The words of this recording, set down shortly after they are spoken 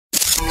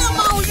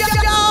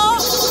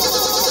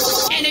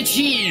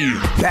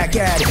Back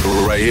at it.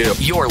 Right here.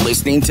 You're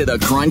listening to the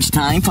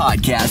Crunchtime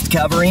Podcast,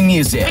 covering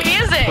music.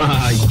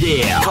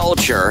 Yeah.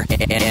 Culture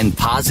and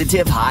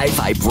positive high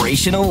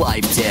vibrational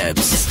life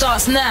tips. It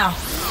starts now.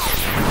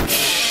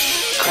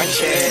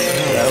 Crunchy,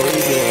 yeah we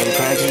getting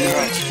crunchy,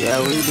 yeah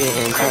we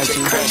getting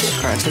crunchy, crunchy,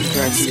 yeah we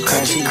getting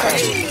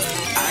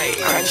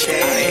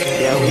crunchy,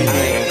 yeah we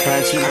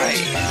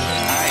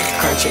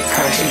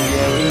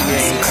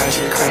getting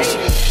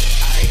crunchy.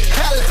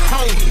 Hella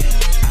hungry,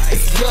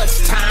 it's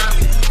lunchtime.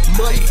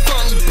 Money,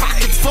 funny,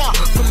 pockets far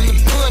from the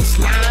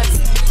punchlines.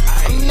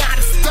 I'm not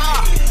a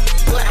star,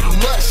 but I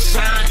must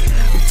shine.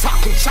 I'm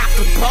talking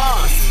chocolate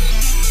bars.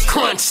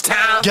 Crunch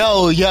time.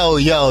 Yo.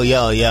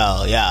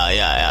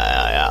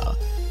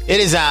 It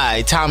is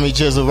I,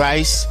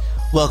 TommyJiZooRice.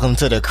 Welcome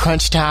to the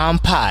Crunchtime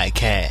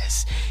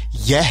Podcast.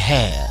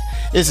 Yeah,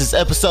 this is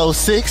episode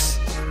 6.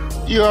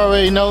 You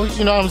already know,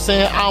 you know what I'm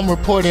saying? I'm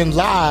reporting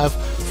live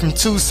from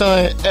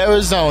Tucson,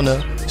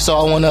 Arizona. So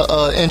I want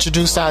to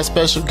introduce our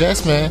special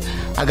guest, man.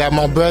 I got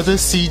my brother,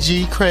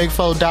 CG, Cregg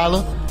Flo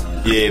Dolla.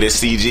 Yeah, this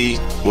CG,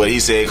 what he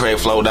said, Cregg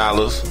Flo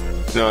Dolla.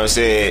 You know what I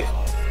said?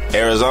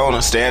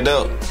 Arizona, stand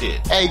up. Yeah.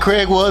 Hey,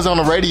 Cregg was on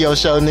a radio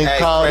show, nigga.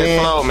 Called Cregg in.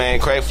 Flo, man.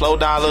 Cregg Flo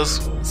Dolla.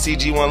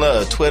 CG One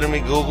Love. Twitter me,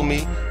 Google me.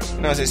 You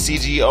know what I said?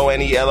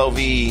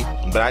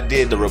 CGONELOVE. But I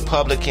did the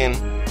Republican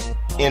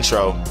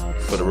intro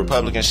for the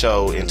Republican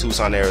show in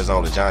Tucson,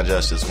 Arizona. John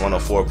Justice,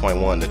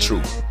 104.1, The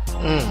Truth.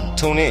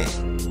 Tune in.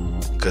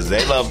 Because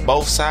they love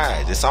both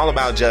sides. It's all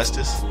about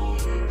justice.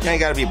 You ain't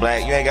got to be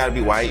black. You ain't got to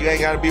be white. You ain't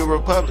got to be a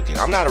Republican.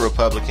 I'm not a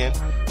Republican,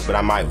 but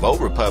I might vote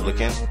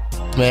Republican.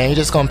 Man, you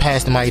just gonna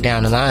pass the mic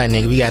down the line,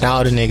 nigga. We got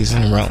all the niggas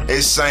in the room.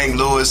 It's St.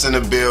 Louis in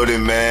the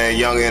building, man.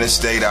 Young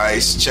Interstate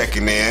Ice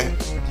checking in.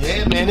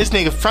 Yeah, man, this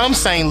nigga from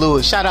St.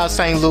 Louis. Shout out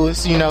St.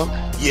 Louis, you know.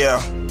 Yeah,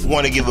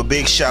 want to give a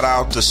big shout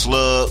out to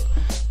Slug.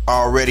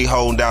 Already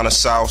holding down the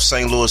South,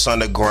 St. Louis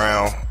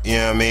underground. You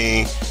know what I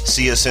mean?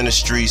 See us in the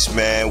streets,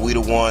 man. We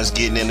the ones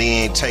getting it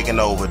in, taking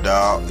over,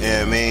 dog. You know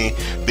what I mean?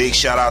 Big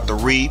shout out to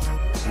Reap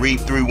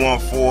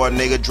 314,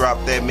 nigga.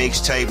 Drop that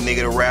mixtape,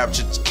 nigga. The rap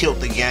just killed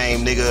the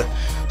game, nigga.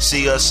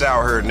 See us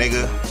out here,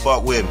 nigga.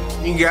 Fuck with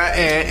me. You got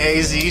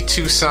YNotAZ,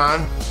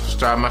 Tucson.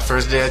 Started my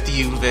first day at the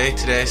U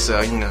today,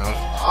 so, you know.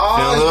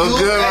 Feeling a little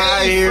good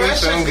right here.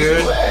 Feeling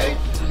good.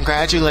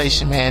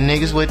 Congratulations, man.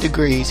 Niggas with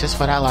degrees. That's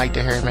what I like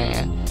to hear,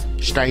 man.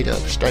 Straight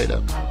up.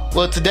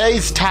 Well,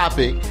 today's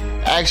topic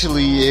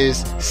actually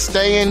is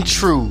staying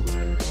true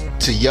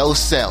to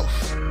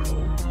yourself.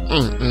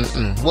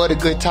 What a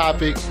good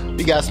topic.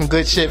 We got some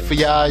good shit for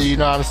y'all, you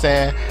know what I'm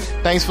saying?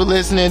 Thanks for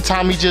listening.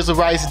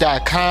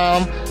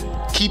 TommyJiZooRice.com.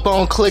 Keep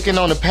on clicking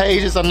on the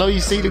pages. I know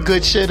you see the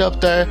good shit up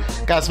there.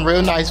 Got some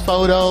real nice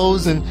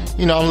photos, and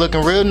you know I'm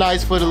looking real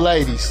nice for the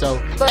ladies. So,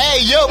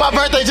 hey, yo, my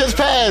birthday just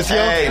passed, yo.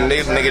 Hey,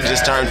 nigga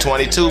just turned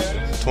 22.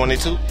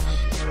 22?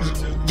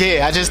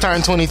 Yeah, I just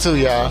turned 22,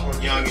 y'all.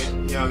 Youngin'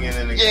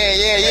 in the game.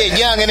 Yeah,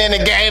 youngin' in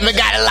the game. I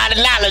got a lot of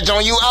knowledge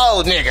on you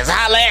old niggas.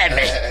 Holla at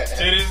me.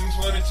 Titties and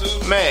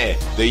 22. Man,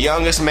 the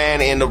youngest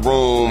man in the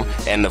room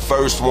and the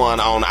first one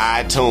on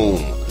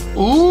iTunes.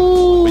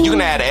 Ooh. But you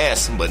can add an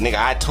S, but nigga,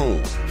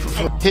 iTunes.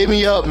 Hit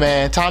me up,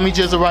 man.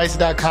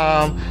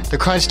 TommyJiZooRice.com. The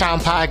Crunchtime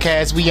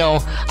Podcast. We on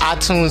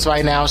iTunes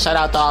right now. Shout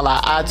out to all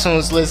our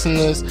iTunes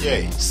listeners,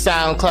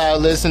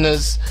 Soundcloud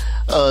listeners,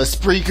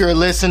 Spreaker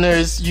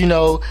listeners, you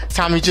know,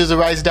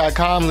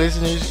 TommyJiZooRice.com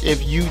listeners.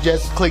 If you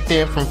just clicked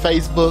in from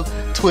Facebook,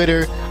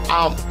 Twitter,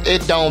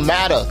 it don't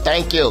matter.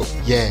 Thank you.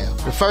 Yeah.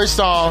 The first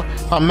song,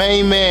 my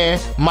main man,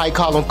 might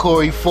call him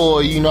Khori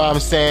IV, you know what I'm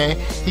saying?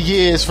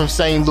 He is from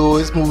St.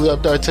 Louis, moved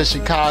up there to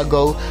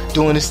Chicago,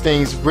 doing his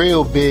things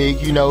real big,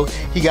 you know.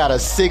 He got a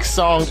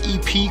 6-song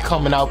EP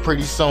coming out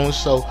pretty soon,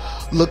 so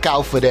look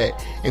out for that.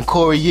 And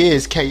Khori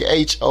is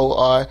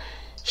KHOR.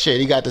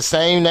 Shit, he got the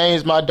same name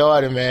as my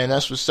daughter, man.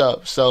 That's what's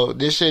up. So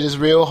this shit is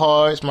real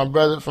hard. It's my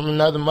brother from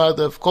another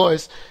mother, of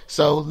course.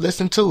 So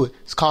listen to it.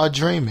 It's called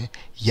Dreamin.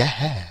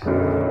 Yeah.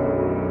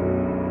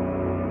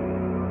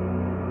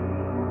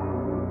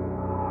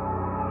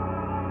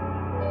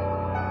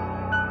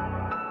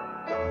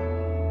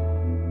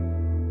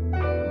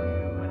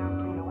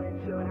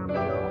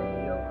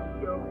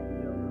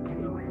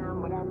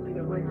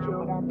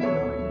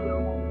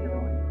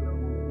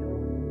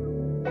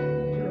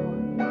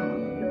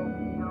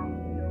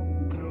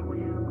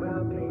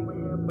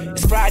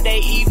 It's Friday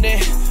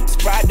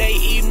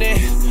evening.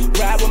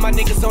 Ride with my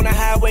niggas on the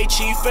highway,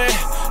 chiefin'.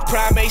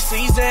 Primate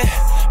season.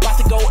 About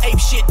to go ape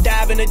shit,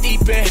 dive in the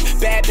deep end.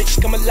 Bad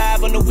bitches come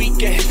alive on the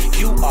weekend.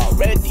 You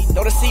already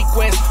know the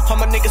sequence. All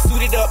my niggas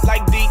suited up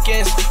like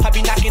deacons. I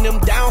be knocking them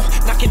down.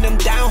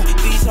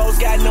 These hoes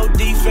got no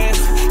defense.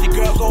 Your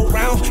girl go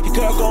round.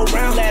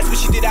 Last week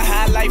she did a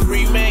high life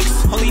remix.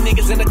 Only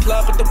niggas in the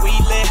club with the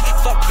weed lit.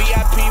 Fuck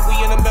VIP, we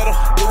in the middle,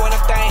 doing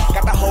a thing.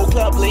 Got the whole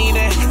club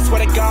leaning.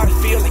 Swear to God, I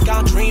feel like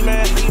I'm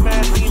dreaming.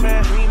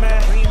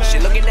 She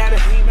looking at me.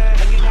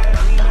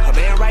 Her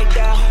man right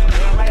there.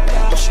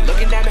 She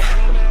looking at me.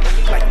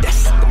 Like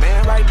that's the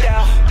man right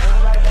there.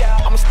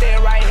 I'ma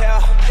stand right here.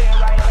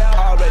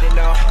 Already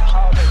know.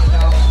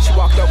 She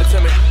walked over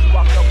to me.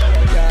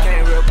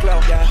 Came real close.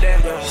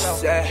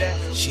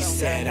 She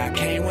said I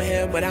came with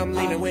him, but I'm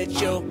leaving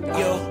with you.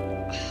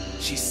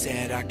 She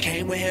said I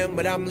came with him,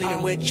 but I'm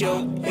leaving with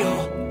you.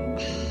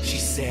 She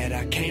said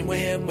I came with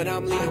him, but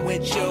I'm leaving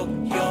with you.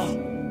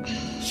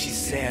 She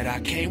said I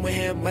came with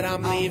him, but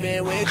I'm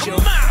leaving with you.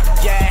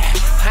 Yeah,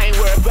 I ain't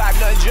worried about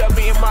nothing, just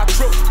me and my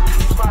crew.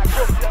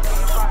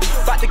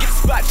 About to get the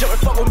spot, jumping,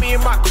 fuck with me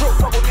and my crew.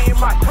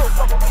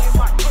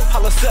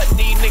 All of a sudden,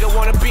 these niggas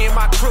wanna be in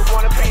my crew.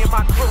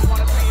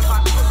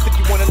 If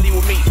you wanna leave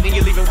with me, then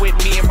you're leaving with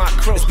me and my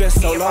crew. It's been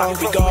so long,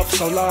 we gone for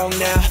so long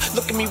now.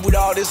 Look at me with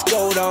all this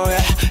gold on.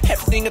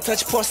 Everything I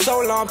touch pour so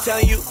long. I'm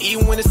telling you,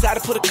 even when it's out, I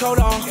put a coat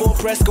on. Full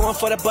press, going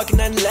for the bucket,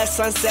 nothing less.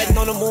 Sunsetting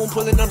on the moon,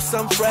 pulling up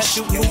something fresh.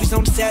 Shoot movies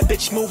on the set,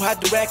 bitch, move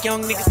hot direct.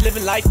 Young niggas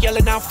living life,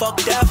 yelling out, fuck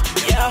death.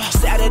 Yeah,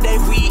 Saturday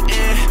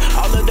weekend,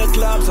 all of the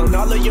clubs on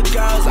all of your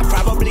girls. I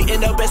probably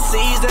end up at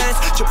Seasons.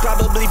 You'll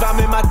probably believe I'm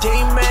in my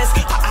demons.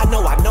 I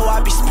know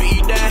I be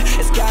speeding.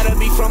 It's gotta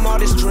be from all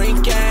this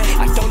drinking.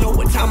 I don't know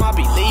what time I'll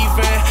be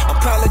leaving. I'm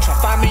probably trying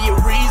to find me a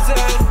reason.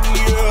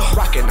 Yeah,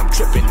 rockin', I'm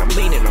tripping, I'm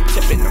leaning, I'm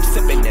tipping, I'm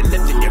sipping and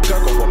lifting. Your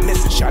girl go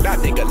missing. Shout out,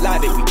 nigga,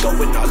 lot it. We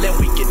going all in,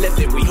 we get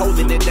lifted. We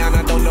holding it down.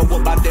 I don't know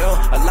about them.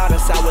 A lot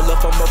of sour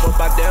love from over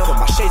by them. Put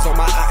my shades on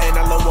my eye and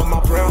I lower my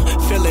brown.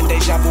 Feeling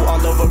deja vu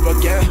all over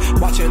again.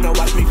 Watching her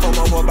watch me from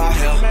over by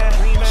hell.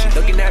 She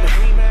looking at me.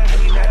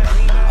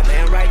 A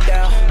man right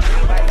there.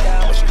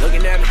 But she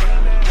looking at me.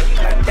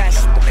 Like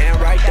that's the man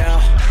right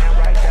there.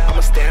 I'ma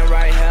stand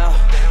right here.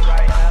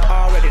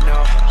 Already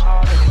know.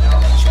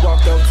 She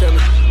walked over to me.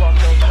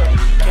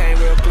 Came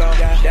real close.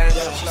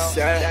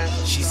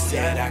 She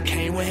said I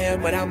came with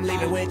him, but I'm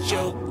leaving with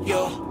you.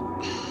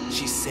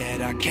 She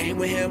said I came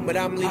with him, but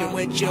I'm leaving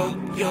with you.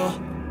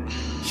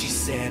 She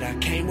said I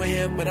came with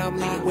him, but I'm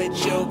leaving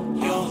with you.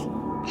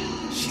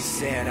 She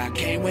said I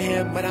came with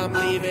him, but I'm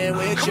leaving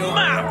with you.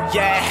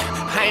 Yeah,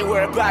 I ain't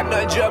worried about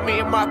nothing, just me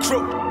and my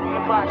crew.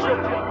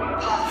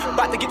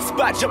 About to get the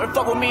spot, jumping,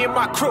 fuck with me and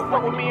my crew. All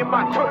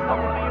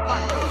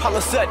of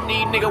a sudden,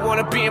 these niggas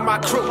wanna be in my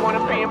crew.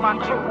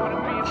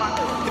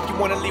 If you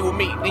wanna leave with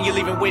me, then you're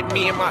leaving with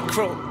me and my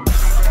crew.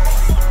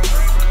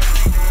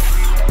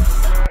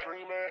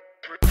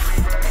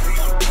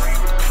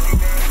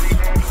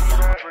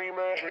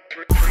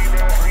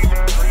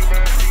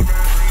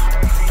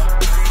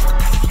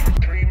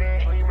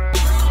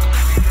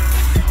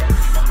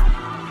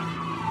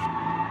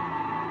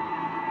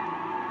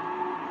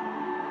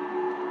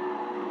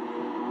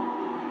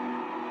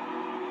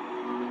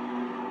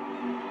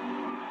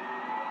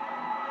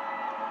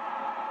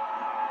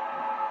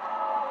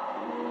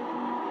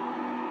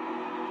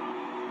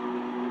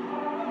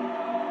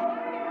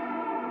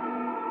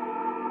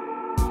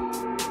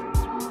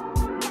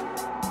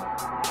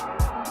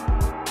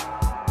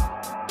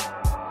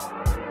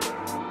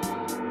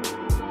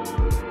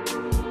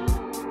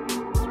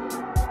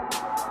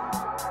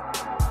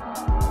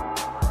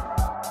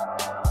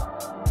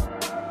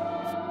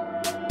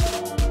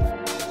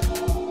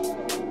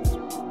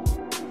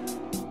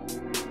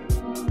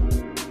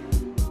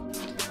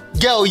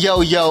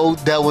 Yo,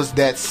 that was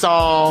that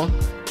song,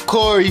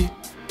 Khori.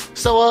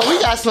 So we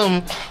got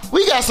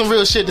some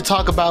real shit to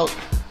talk about.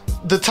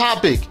 The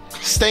topic,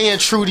 staying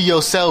true to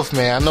yourself,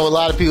 man. I know a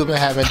lot of people been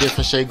having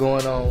different shit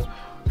going on.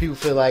 People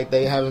feel like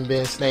they haven't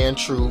been staying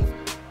true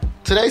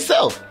to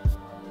themselves.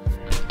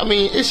 I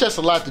mean, it's just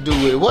a lot to do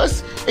with it.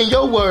 What's, in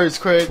your words,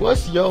 Craig,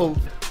 what's your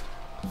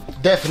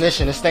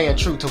definition of staying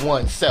true to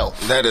oneself?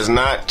 That is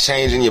not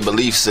changing your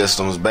belief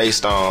systems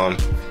based on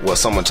what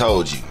someone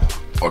told you,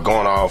 or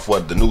going off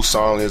what the new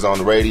song is on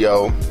the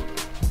radio.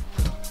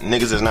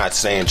 Niggas is not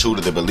staying true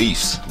to the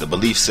beliefs, the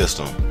belief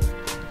system.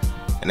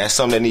 And that's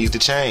something that needs to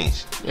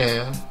change.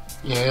 Yeah,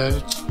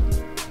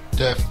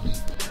 definitely.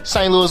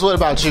 St. Louis, what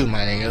about you, my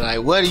nigga?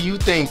 Like, what do you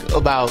think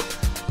about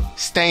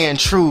staying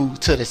true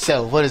to the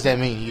self? What does that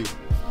mean to you?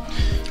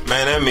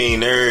 Man, that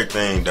mean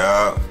everything,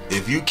 dog.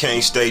 If you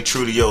can't stay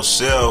true to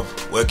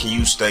yourself, what can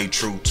you stay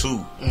true to? You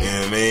know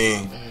what I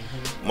mean?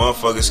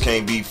 Motherfuckers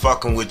can't be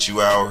fucking with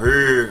you out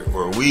here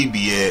where we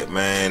be at,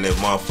 man, if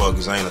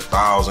motherfuckers ain't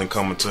 1,000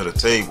 coming to the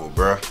table,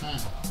 bruh.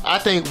 I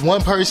think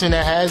one person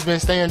that has been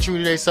staying true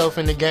to themselves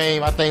in the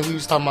game, I think we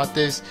was talking about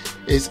this,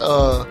 is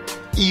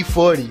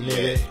E40,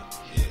 nigga.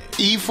 Yeah.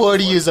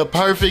 E40 is a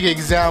perfect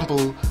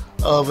example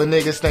of a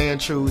nigga staying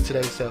true to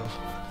themselves.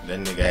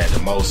 That nigga had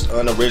the most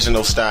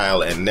unoriginal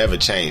style and never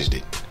changed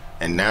it.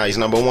 And now he's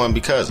number one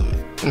because of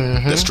it.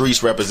 Mm-hmm. The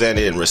streets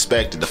represented and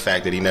respected the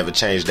fact that he never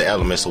changed the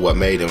elements of what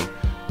made him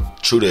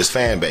true to his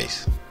fan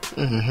base.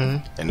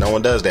 Mm-hmm. And no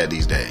one does that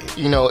these days.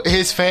 You know,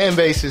 his fan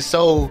base is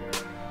so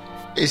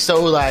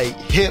like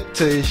hip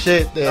to his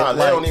shit that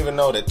they don't even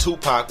know that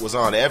Tupac was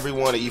on every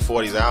one of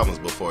E40's albums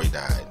before he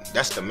died.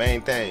 That's the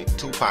main thing.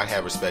 Tupac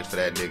had respect for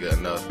that nigga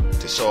enough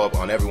to show up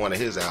on every one of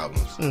his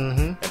albums.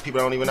 Mm-hmm. And people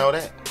don't even know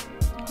that.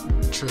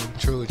 True.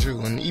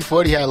 And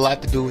E40 had a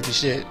lot to do with the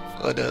shit,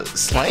 or the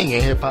slang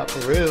in hip hop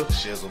for real.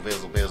 Shizzle,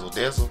 bizzle, bizzle,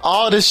 dizzle.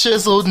 All the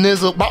shizzle,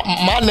 nizzle.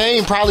 My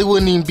name probably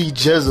wouldn't even be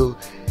JiZoo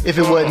if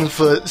it wasn't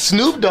for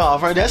Snoop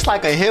Dogg, right? That's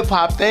like a hip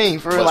hop thing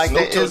for real. Like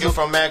Snoop took it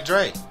from Mac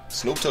Dre.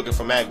 Snoop took it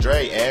from Mac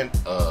Dre and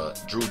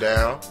Drew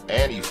Down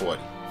and E40.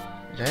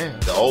 Damn.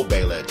 The old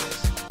Bay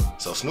Legends.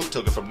 So Snoop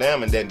took it from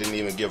them and then didn't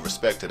even give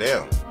respect to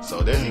them.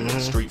 So there's even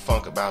street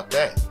funk about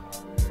that.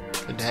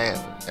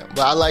 Damn. But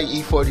I like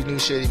E40 new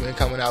shit he been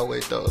coming out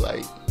with though.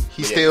 Like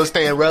he still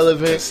staying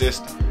relevant.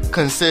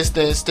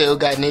 Consistent, still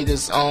got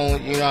niggas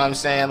on, you know what I'm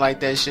saying,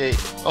 like that shit.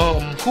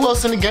 Who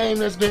else in the game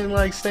that's been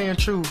like staying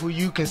true? Who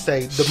you can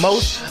say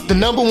the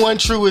number one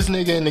truest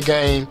nigga in the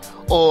game,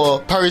 or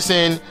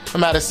person, no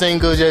matter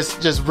single,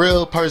 just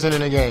real person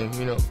in the game,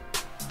 you know?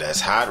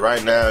 That's hot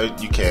right now.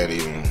 You can't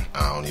even.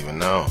 I don't even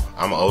know.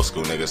 I'm an old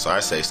school nigga, so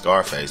I say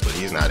Scarface, but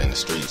he's not in the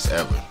streets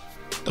ever.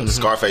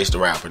 Scarface the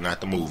rapper,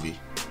 not the movie.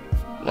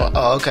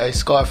 Well, okay,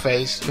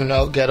 Scarface. You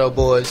know, Ghetto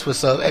Boys.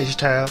 What's up,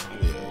 H-Town?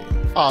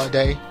 Yeah. All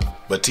day.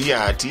 But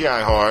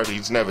T.I. hard.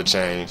 He's never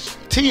changed.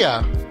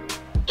 T.I.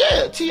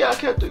 Yeah, T.I.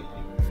 kept it.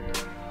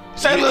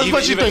 Say,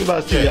 what you think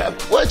about T.I.? Yeah.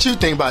 What you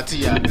think about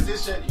T.I.? Because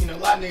this shit, you know, a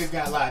lot of niggas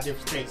got a lot of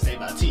different things to say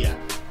about T.I.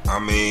 I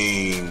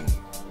mean,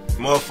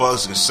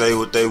 motherfuckers can say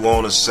what they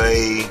want to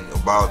say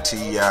about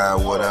T.I.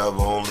 whatever.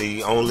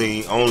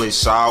 Only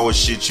sour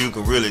shit you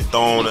can really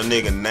throw on a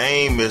nigga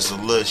name is the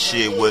little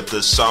shit with the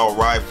assault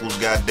rifles,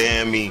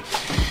 goddamn me,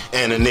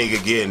 and a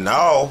nigga getting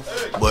off.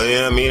 But you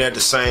know what I mean, at the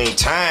same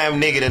time,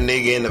 the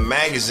nigga in the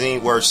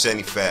magazine worth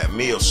 75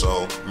 mil,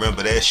 so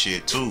remember that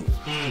shit too.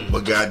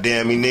 But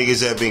goddamn me,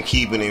 niggas have been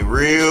keeping it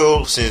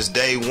real since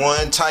day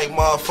one type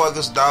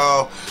motherfuckers,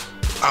 dawg.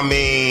 I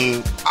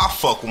mean, I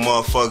fuck with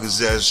motherfuckers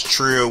that's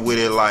trill with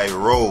it like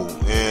roll. You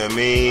know what I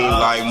mean?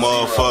 Like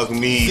motherfuck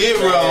me.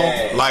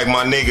 Zero. Like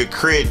my nigga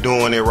Crit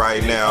doing it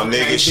right now.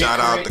 Nigga,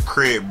 shout out to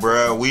Crit,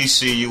 bruh. We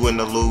see you in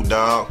the Lou,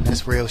 dog.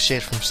 That's real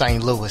shit from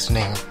St. Louis,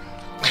 nigga.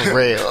 For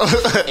real.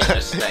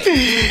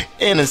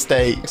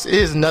 Interstate.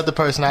 Here's another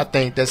person I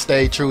think that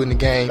stayed true in the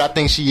game. I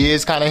think she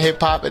is kind of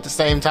hip-hop at the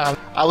same time.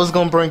 I was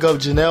going to bring up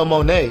Janelle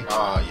Monáe.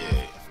 Oh,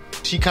 yeah.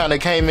 She kind of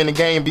came in the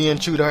game being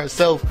true to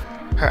herself.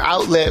 Her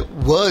outlet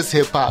was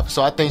hip-hop,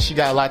 so I think she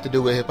got a lot to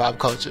do with hip-hop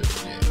culture.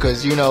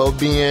 Because, you know,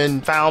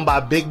 being found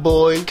by Big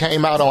Boy,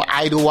 came out on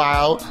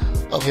Idlewild,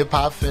 a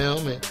hip-hop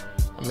film, and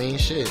I mean,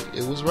 shit,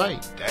 it was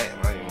right.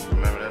 Damn, I didn't even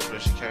remember that's where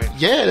she came from.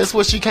 Yeah, that's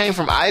where she came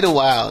from,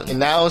 Idlewild. And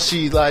now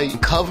she,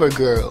 like, cover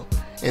girl,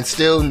 and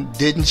still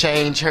didn't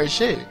change her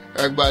shit.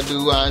 Erykah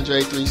Badu,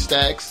 Andre 3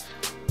 Stacks,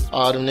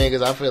 all them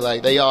niggas, I feel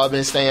like they all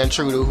been staying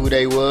true to who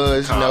they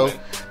was, you know.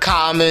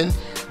 Common.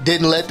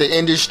 Didn't let the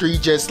industry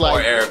just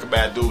like... Or Erykah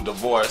Badu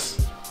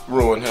divorce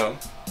ruin him.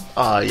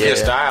 Oh, yeah. His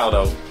style,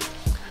 though.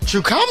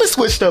 True, Common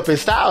switched up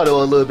his style, though,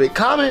 a little bit.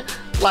 Common,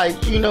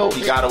 like, you know...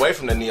 He got away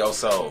from the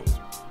neo-soul.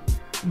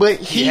 But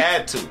he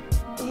had to.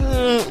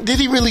 Did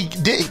he really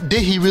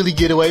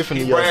get away from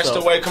the neo-soul? He branched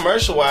away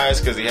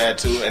commercial-wise because he had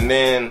to, and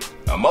then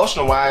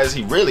emotional-wise,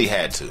 he really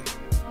had to.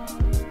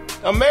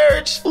 A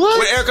marriage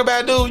with Erykah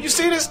Badu, you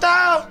see this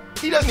style?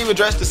 He doesn't even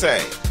dress the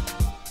same.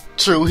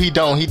 True, he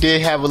don't. He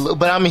did have a little,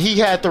 but I mean, he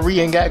had to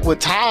re-engage with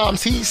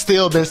times. He's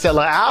still been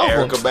selling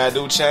albums. Erykah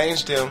Badu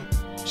changed him.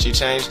 She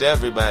changed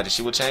everybody.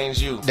 She will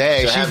change you.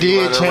 Dang, she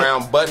did. Running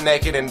around butt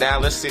naked in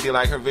Dallas City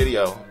like her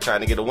video, trying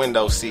to get a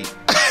window seat.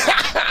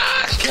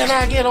 Can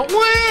I get a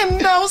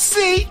window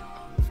seat?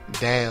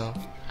 Damn.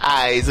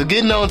 Alright, so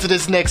getting on to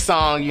this next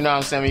song, you know what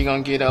I'm saying? We're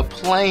gonna get up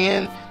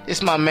playing.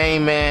 It's my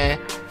main man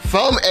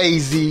from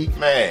AZ.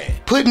 Man.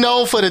 Putting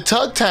on for the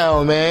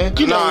Tucson, man.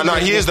 You know,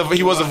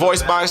 he was a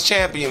voice box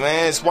champion,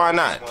 man. It's Why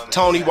Not?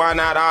 Tony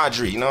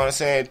YNotAZ. You know what I'm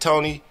saying?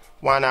 Tony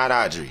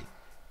YNotAZ.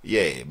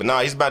 Yeah, but no,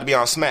 he's about to be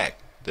on Smack.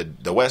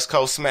 The West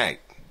Coast Smack.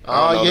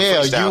 Oh,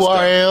 yeah,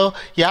 URL.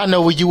 Stuff. Yeah, I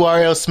know what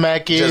URL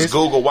Smack is. Just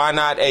Google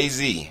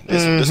YNotAZ.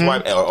 This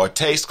white, or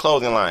Taste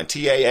Clothing Line.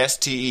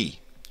 TASTE.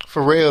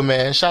 For real,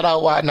 man. Shout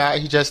out YNot.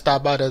 He just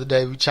stopped by the other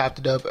day. We chopped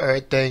it up,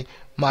 everything.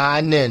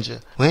 My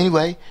ninja. Well,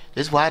 anyway,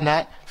 this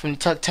YNot from the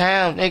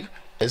Tucson, nigga.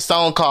 A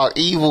song called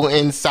Evil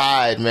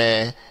Inside,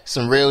 man.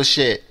 Some real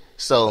shit.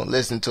 So,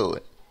 listen to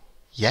it.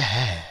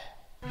 Yeah.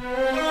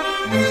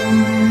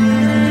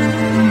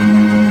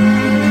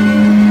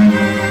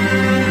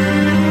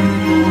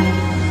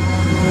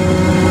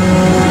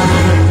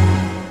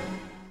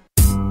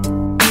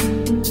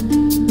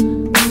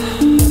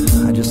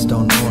 I just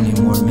don't know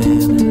anymore,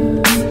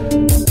 man.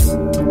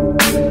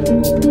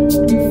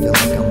 I feel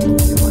like I'm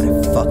losing my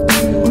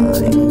fucking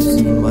mind.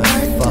 Losing my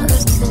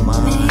fucking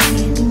mind.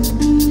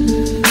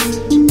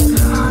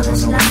 I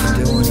don't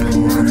know what to do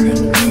anymore. I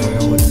don't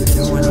know what to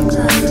do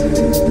anymore.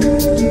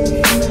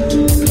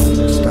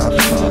 Stop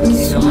talking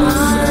to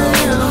myself.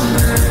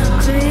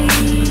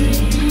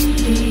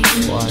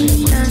 Why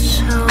am I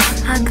so?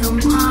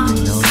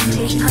 You know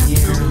you can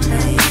hear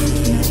me.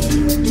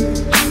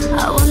 I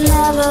will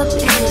never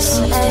be the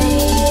same.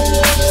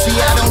 See,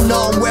 I don't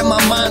know where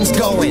my mind's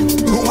going.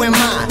 Who am I?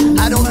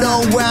 I don't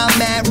know where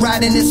I'm at right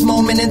inside in this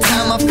moment in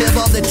time, I feel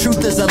all the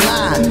truth is a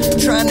lie.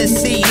 Trying to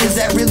see, is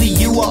that really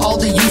you or all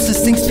the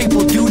useless things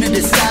people do to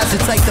disguise?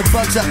 It's like the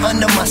bugs are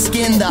under my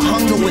skin, the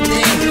hunger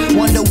within.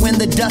 Wonder when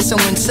the dust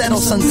and wind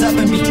settles, sun's up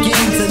and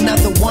begins.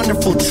 Another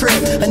wonderful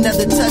trip,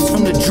 another touch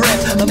from the drip.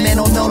 A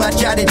mental note, I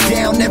jotted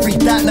down every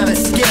thought, not a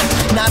skip.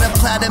 Not a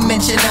plot to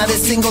mention, not a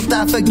single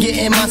thought,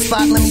 forgetting my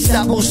spot. Let me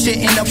stop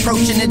bullshitting,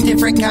 approaching a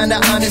different kind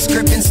of honest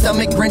gripping.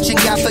 Stomach wrenching,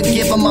 God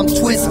forgive them, I'm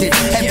twisted.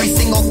 Every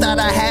single thought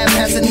I have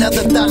has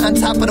another thought on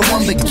top of the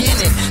one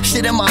beginning.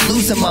 Shit, am I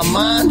losing my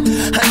mind?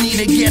 I need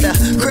to get a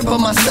grip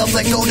on myself,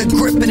 let go the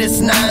grip of this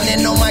 9.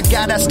 And oh my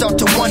God, I start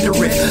to wonder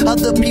if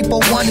other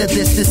people wonder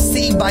this.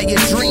 Deceived by a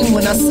dream,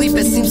 when I sleep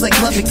it seems like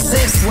love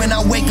exists. When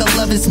I wake up,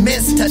 love is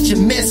missed, touch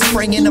and miss.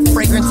 Spraying a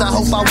fragrance, I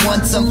hope I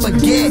want some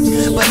forget.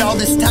 But all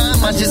this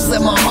time, I just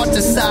let my heart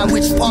decide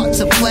which part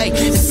to play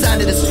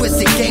inside of this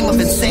twisted game of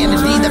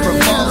insanity that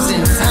revolves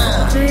in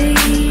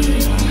time.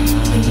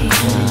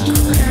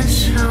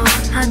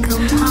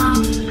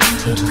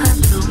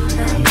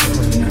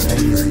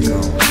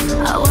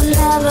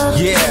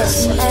 Yeah.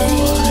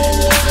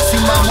 See,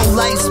 my whole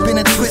life's been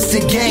a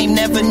twisted game.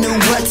 Never knew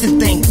what to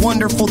think.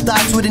 Wonderful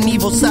thoughts with an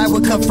evil side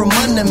would come from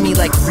under me.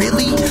 Like,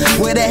 really?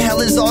 Where the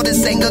hell is all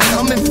this anger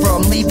coming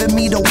from? Leaving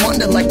me to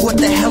wonder, like, what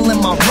the hell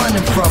am I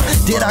running from?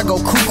 Did I go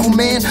cuckoo,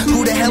 man?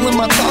 Who the hell am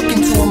I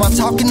talking to? Am I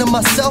talking to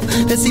myself?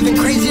 That's even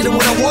crazier than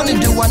what I want to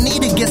do. I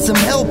need to get some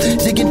help,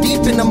 digging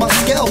deep into my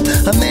scalp.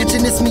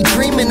 Imagine it's me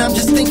dreaming, I'm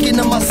just thinking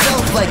to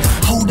myself, like,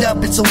 hold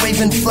up, it's a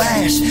waving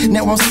flash.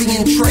 Now I'm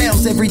seeing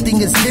trails,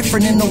 everything is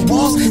different in the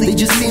walls. They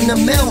just seem to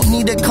melt.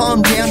 Need to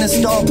calm down and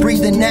start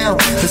breathing out.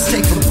 Let's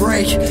take a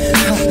break.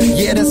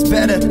 Yeah, that's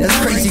better. That's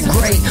crazy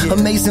great.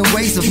 Amazing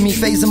ways of me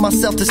phasing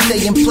myself to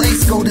stay in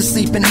place. Go to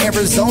sleep in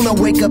Arizona,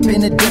 wake up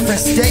in a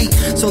different state.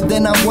 So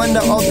then I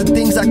wonder all the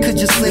things I could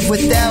just live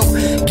without.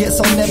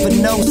 Guess I'll never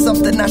know,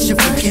 something I should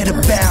forget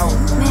about.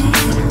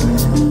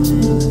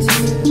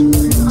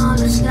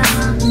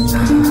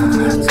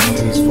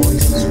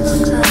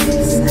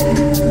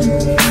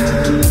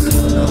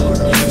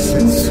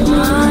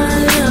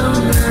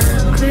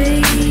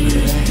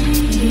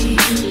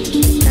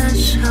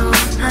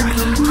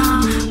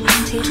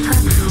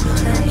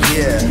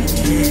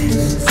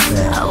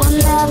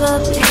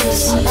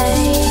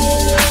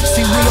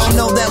 See, we all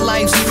know that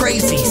life's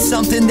crazy,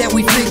 something that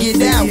we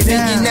figured out.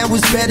 Thinking that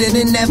was better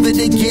than ever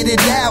to get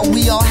it out.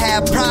 We all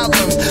have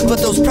problems, but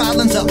those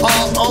problems are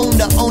all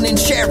owned, are owned and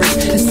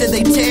cherished. Instead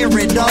they tear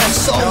it all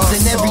souls,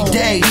 and every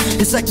day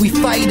it's like we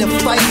fight a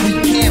fight we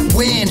can't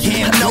win.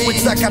 I know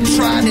it's like I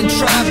tried and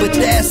tried, but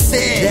that's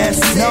it.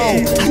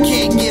 No, I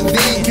can't give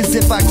in, cause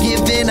if I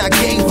give in, I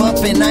gave up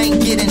and I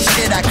ain't getting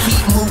shit. I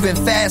keep moving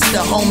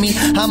faster, homie.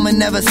 I'ma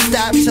never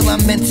stop till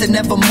I'm meant to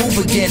never move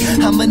again.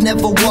 I'ma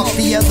never walk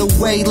the other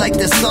way like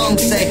the song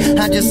say.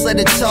 I just let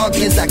it talk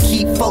as I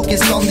keep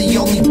focused on the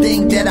only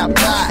thing that I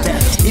buy.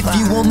 If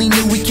you only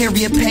knew we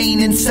carry a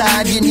pain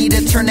inside, you need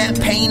to turn that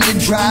pain to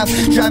drive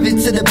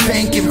it to the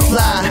bank and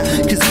fly.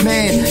 Cause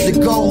man, the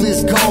goal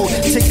is gold.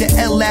 Take the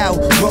L out,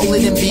 roll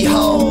it and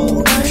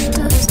behold.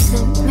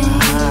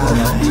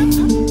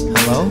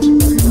 Hello?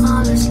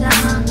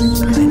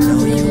 I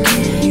know you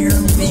can hear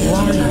me.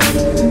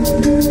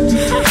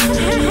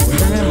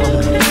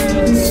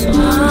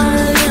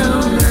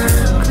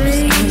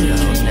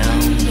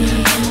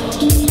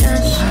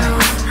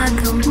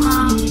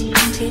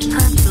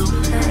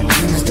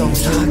 Please don't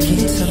talk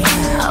into me.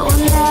 I will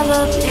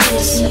never be the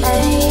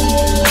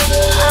same.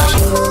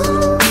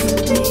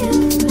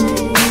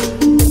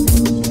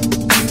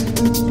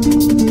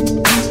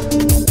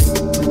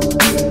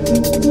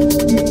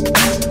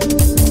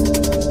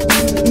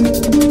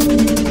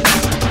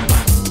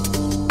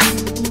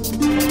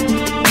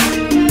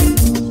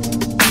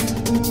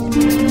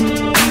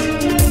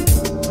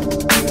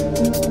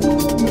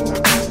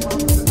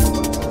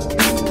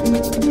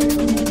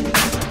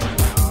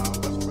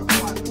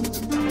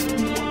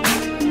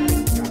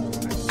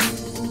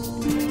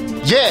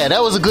 Yeah,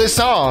 that was a good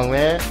song,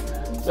 man.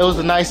 That was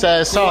a nice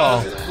ass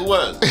song. Who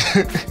was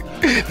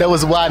it? That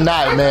was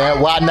YNOT, man.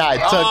 YNOT,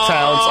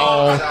 Tuckson's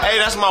own. Hey,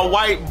 that's my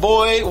white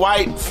boy,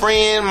 white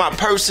friend, my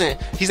person.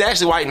 He's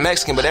actually white and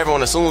Mexican, but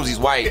everyone assumes he's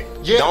white.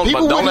 Yeah, don't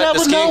let the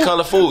skin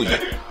color fool you.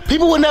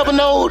 People would never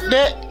know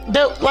that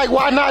like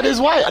YNOT is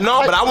white.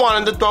 No, but I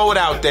wanted to throw it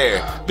out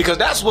there because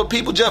that's what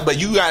people judge. But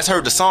you guys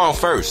heard the song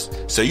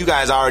first, so you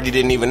guys already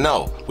didn't even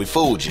know. We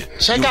fooled you.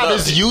 Check out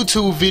his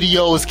YouTube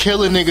videos,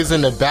 killing niggas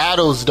in the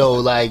battles, though.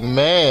 Like,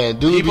 man,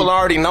 dude. People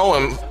already know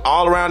him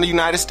all around the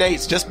United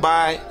States just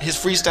by his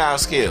freestyle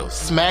skills.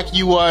 Smack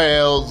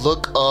URL,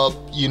 look up,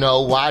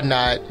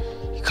 YNOT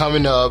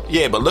coming up.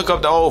 Yeah, but look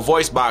up the old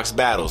voice box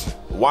battles.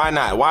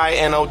 YNOT,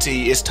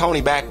 YNOT, it's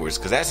Tony backwards,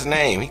 because that's his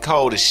name. He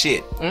cold as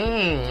shit.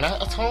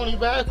 Not Tony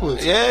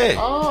backwards. Yeah.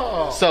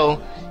 Oh.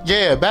 So,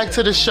 yeah, back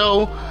to the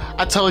show.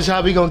 I told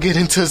y'all we gonna get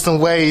into some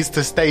ways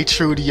to stay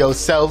true to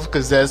yourself,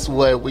 because that's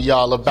what we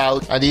all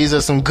about. Now, these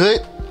are some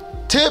good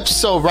tips,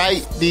 so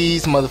write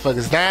these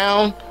motherfuckers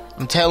down.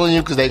 I'm telling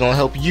you, because they gonna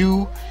help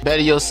you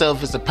better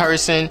yourself as a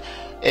person.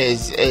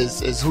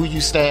 is who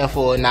you stand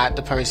for, not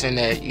the person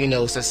that, you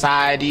know,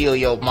 society or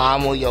your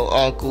mom or your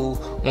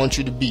uncle want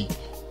you to be.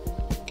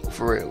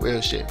 For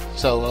real shit.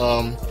 So,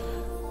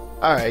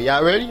 alright,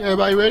 y'all ready?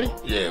 Everybody ready?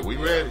 Yeah, we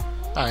ready.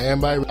 Alright,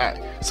 everybody.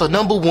 Alright. So,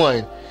 number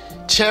 1,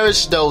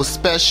 cherish those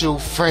special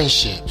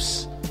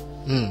friendships.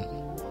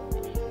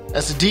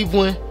 That's a deep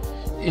one,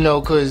 you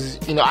know,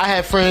 because, you know, I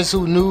had friends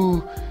who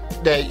knew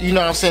that, you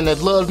know what I'm saying, that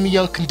loved me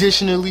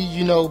unconditionally,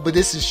 you know, but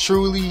this is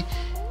truly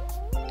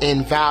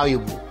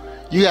invaluable.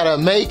 You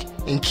gotta make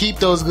and keep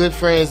those good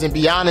friends and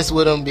be honest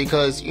with them,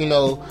 because, you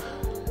know,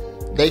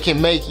 they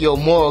can make your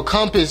moral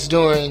compass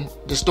during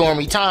the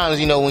stormy times.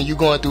 You know, when you're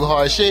going through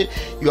hard shit,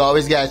 you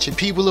always got your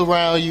people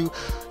around you,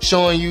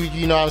 showing you,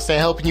 you know what I'm saying,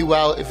 helping you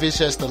out. If it's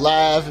just to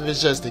laugh, if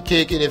it's just to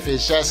kick it, if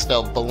it's just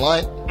to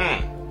blunt,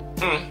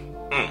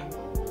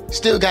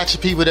 still got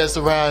your people that's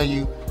around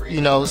you, you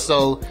know.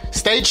 So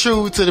stay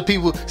true to the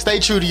people, stay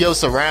true to your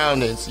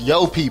surroundings,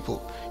 your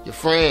people, your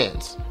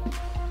friends.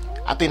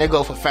 I think they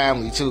go for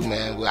family too,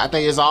 man. I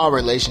think it's all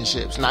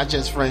relationships, not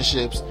just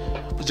friendships,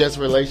 but just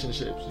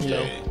relationships, you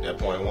know. That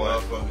point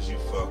 1. Motherfuckers you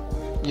fuck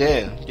with.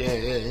 Yeah,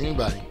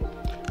 anybody.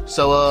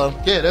 So,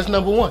 yeah, that's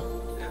number 1.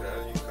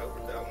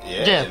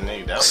 Yeah.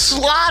 Nigga, that was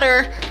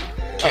Slaughter.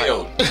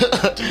 killed.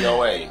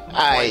 DOA.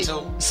 Alright,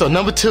 so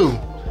number 2,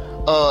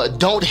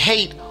 don't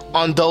hate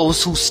on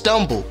those who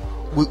stumble.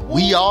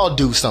 We all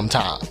do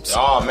sometimes.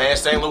 Oh, man,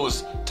 St.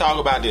 Louis, talk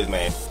about this,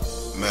 man.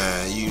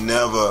 Man, you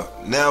never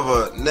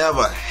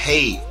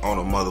hate on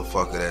a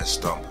motherfucker that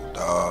stumbled,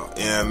 dog.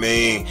 You know what I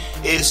mean?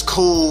 It's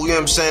cool, you know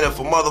what I'm saying? If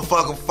a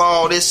motherfucker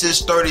fall, this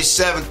is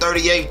 37,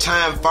 38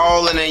 time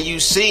falling and you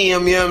see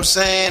him, you know what I'm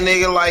saying?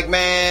 Nigga, like,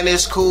 man,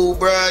 it's cool,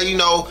 bruh. You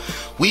know,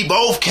 we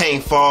both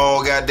can't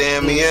fall,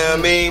 goddamn me, you know what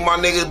I mean, my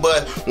nigga?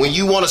 But when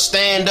you want to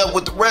stand up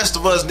with the rest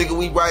of us, nigga,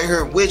 we right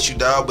here with you,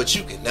 dog. But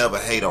you can never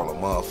hate on a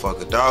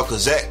motherfucker, dog,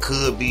 because that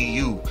could be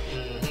you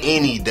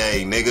any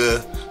day,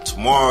 nigga.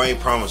 Tomorrow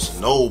ain't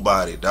promising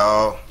nobody,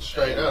 dog.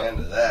 Straight up. End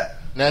of that.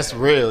 That's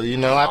real, you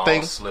know. I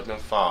think slip and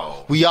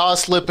fall. we all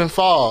slip and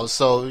fall.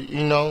 So,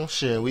 you know,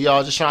 shit, we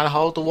all just trying to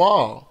hold the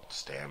wall.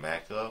 Stand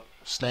back up.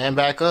 Stand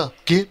back up.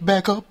 Get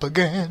back up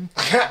again.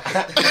 Stand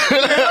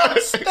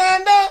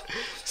up.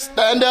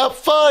 Stand up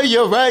for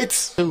your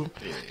rights.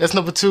 That's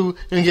number 2.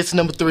 Then get to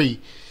number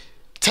 3.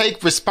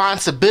 Take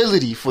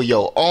responsibility for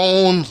your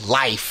own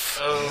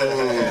life.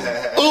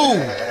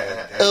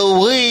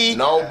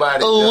 Nobody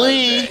does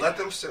that. Let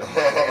them sit.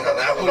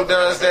 Who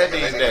does that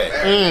these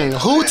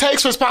days? Who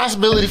takes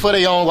responsibility for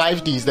their own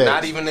life these days?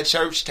 Not even the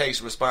church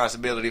takes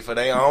responsibility for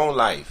their own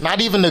life.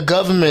 Not even the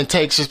government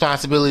takes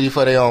responsibility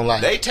for their own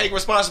life. They take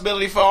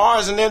responsibility for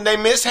ours and then they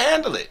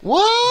mishandle it.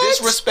 What?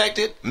 Disrespect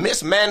it,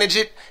 mismanage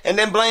it, and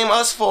then blame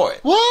us for it.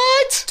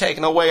 What?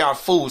 Taking away our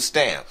food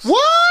stamps.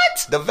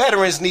 What? The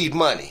veterans need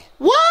money.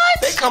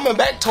 What? They coming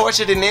back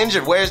tortured and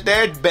injured. Where's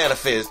their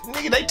benefits?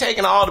 Nigga, they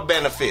taking all the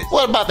benefits.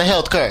 What about the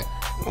health care?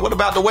 What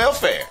about the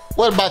welfare?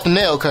 What about the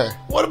nail care?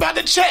 What about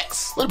the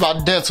checks? What about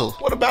the dental?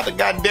 What about the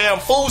goddamn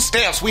food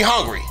stamps? We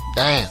hungry.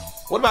 Damn.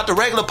 What about the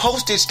regular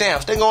postage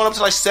stamps? They going up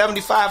to like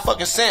 75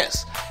 fucking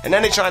cents. And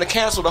then they trying to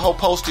cancel the whole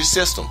postage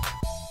system.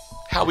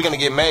 How are we gonna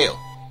get mail?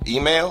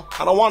 Email?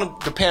 I don't want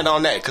to depend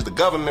on that because the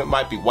government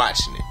might be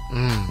watching it.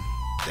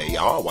 They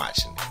are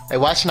watching it. They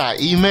watching our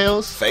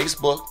emails?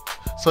 Facebook,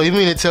 So you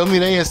mean to tell me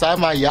they inside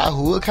my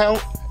Yahoo account?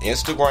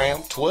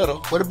 Instagram, Twitter.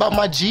 What about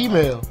my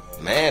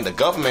Gmail? Man, the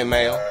government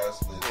mail.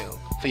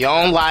 For your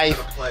own life,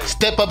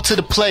 step up to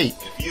the plate.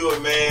 If you a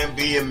man,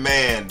 be a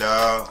man,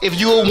 dog. If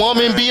you a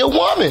woman, be a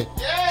woman.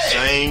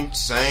 Same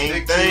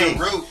thing.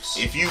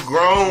 If you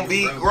grown,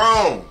 be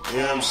grown. You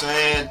know what I'm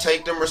saying?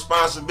 Take them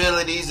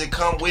responsibilities that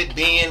come with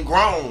being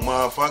grown,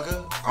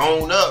 motherfucker.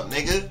 Own up,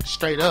 nigga.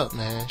 Straight up,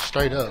 man.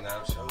 Straight up.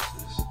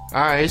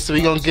 Alright, so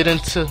we gonna get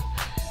into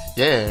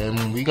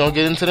and we gonna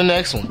get into the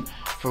next one.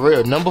 For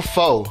real. Number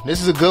 4.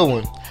 This is a good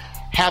one.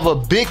 Have a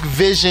big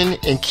vision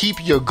and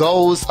keep your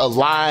goals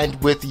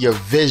aligned with your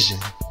vision.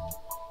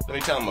 Let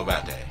me tell them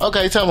about that.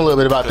 Okay, tell me a little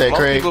bit about that, Most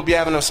Craig. people be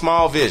having them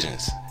small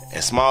visions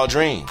and small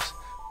dreams.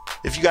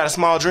 If you got a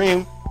small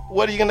dream,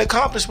 what are you gonna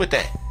accomplish with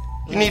that?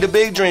 You need a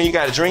big dream. You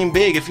gotta dream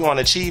big if you want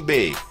to achieve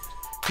big.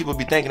 People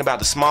be thinking about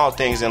the small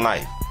things in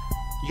life.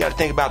 You gotta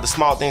think about the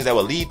small things that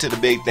will lead to the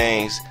big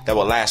things that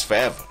will last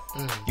forever.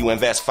 You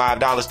invest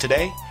 $5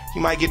 today,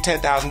 you might get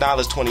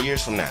 $10,000 20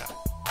 years from now.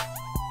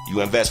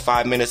 You invest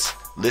 5 minutes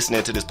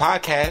listening to this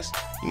podcast,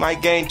 you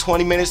might gain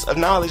 20 minutes of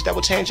knowledge that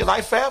will change your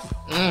life forever.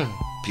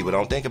 People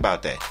don't think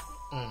about that.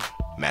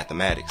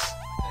 Mathematics.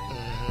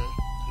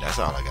 That's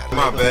all I got.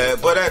 My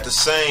bad. But at the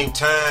same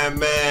time,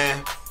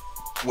 man,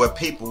 what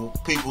people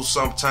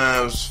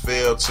sometimes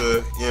fail to, you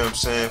know what I'm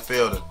saying,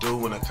 fail to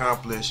do and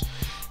accomplish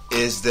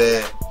is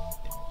that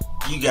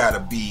you gotta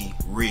be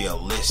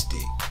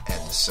realistic at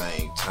the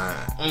same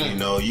time. You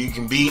know, you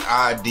can be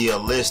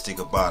idealistic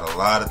about a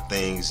lot of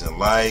things in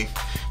life,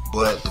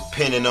 But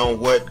depending on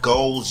what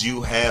goals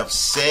you have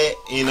set,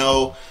 you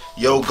know,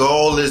 your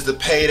goal is to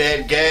pay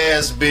that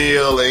gas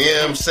bill, and you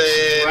know what I'm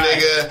saying,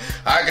 nigga,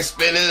 I can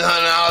spend this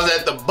 $100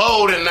 at the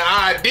boat, and the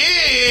idea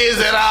is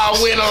that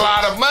I'll win a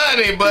lot of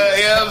money, but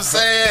you know what I'm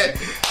saying,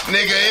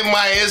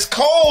 nigga, it's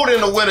cold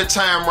in the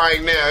wintertime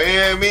right now, you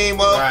know what I mean,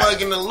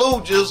 motherfucking the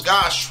loot just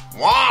got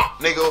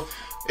swamped, nigga,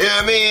 you know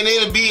what I mean,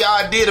 it'll be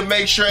idea to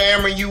make sure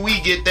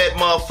we get that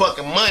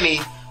motherfucking money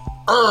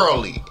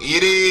early. You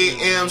dig? You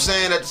know what I'm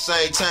saying? At the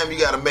same time, you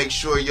gotta make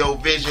sure your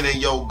vision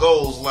and your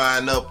goals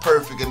line up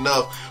perfect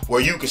enough where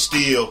you can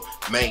still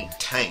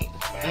maintain.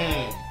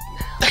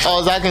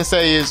 All I can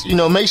say is, you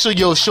know, make sure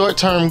your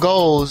short-term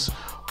goals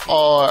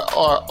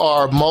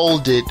are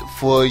molded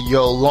for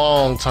your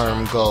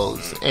long-term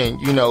goals.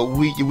 And you know,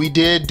 we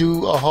did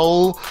do a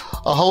whole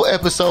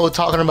episode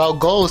talking about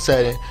goal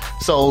setting.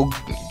 So,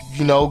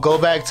 you know, go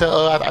back to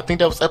I think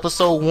that was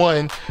episode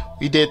 1.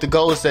 We did the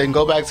goal setting.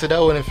 Go back to that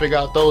one and figure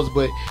out those.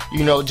 But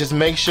you know, just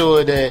make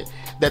sure that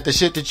the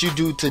shit that you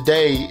do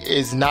today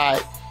is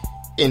not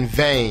in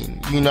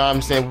vain. You know what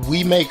I'm saying?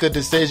 We make a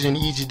decision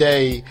each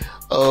day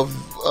of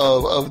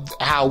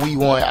how we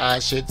want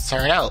our shit to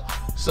turn out.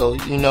 So,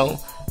 you know,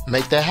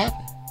 make that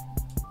happen.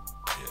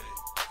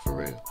 For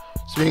real.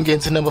 So we can get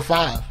into number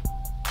 5.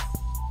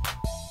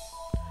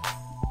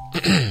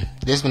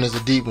 This one is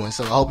a deep one,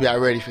 so I hope y'all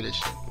ready for this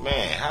shit.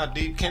 Man, how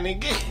deep can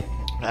it get?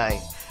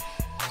 Alright.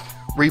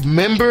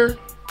 Remember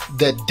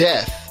that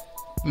death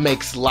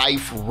makes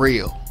life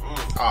real.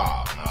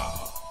 Oh,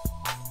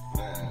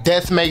 no.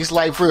 Death makes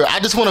life real.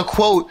 I just want to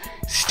quote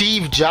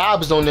Steve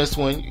Jobs on this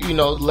one, you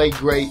know, late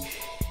great.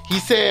 He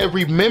said,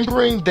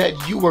 remembering that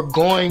you are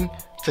going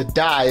to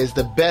die is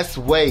the best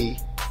way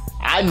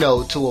I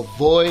know to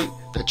avoid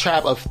the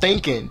trap of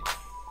thinking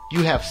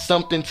you have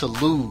something to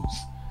lose.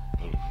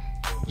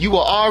 You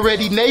are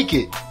already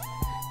naked.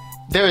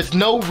 There is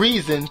no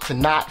reason to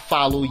not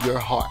follow your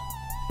heart.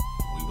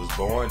 We was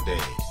born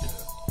dead.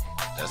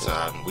 That's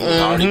we was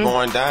already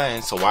born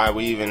dying, so why are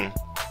we even,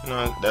 you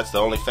know, that's the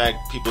only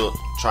fact people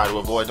try to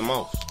avoid the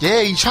most.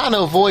 Yeah, you trying to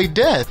avoid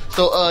death.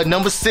 So,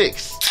 number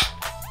 6.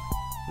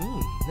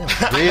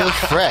 Real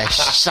fresh.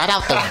 Shout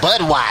out to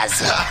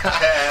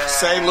Budweiser.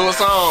 St.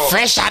 Louis on.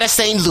 Fresh out of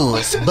St.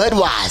 Louis,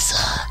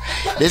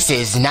 Budweiser. This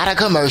is not a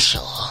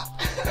commercial.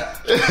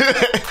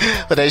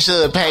 But they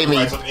should pay me.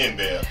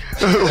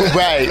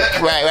 Right.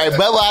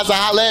 Budweiser,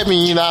 holla at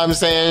me, you know what I'm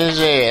saying?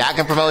 Shit, I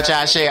can promote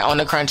y'all shit on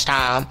the Crunch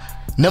Time.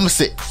 Number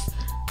 6.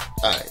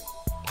 Alright.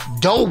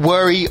 Don't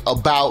worry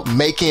about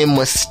making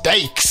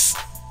mistakes.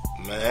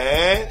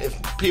 Man,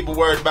 if people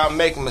worried about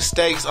making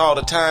mistakes all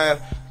the time,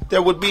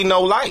 there would be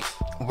no life.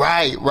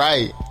 Right.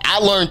 I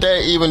learned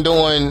that even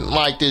doing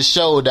like this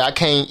show, that I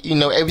can't, you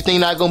know, everything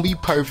not gonna be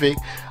perfect.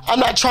 I'm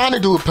not trying to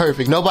do it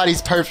perfect.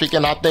 Nobody's perfect,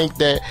 and I think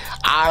that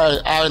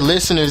our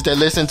listeners that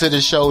listen to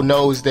the show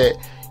knows that,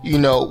 you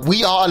know,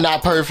 we all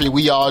not perfect.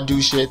 We all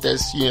do shit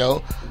that's, you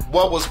know.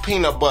 What was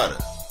peanut butter?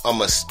 A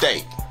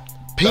mistake.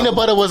 Peanut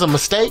butter was a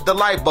mistake? The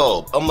light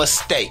bulb, a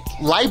mistake.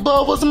 Light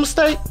bulb was a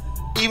mistake?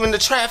 Even the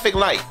traffic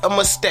light, a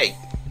mistake.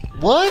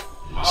 What?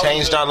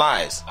 Changed our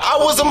lives. I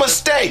was a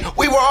mistake.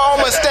 We were all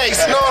mistakes.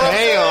 You know what I'm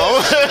saying?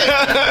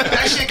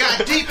 That shit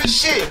got deep as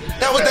shit.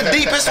 That was the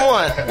deepest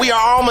one.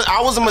 I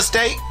was a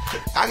mistake.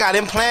 I got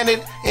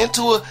implanted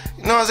into a,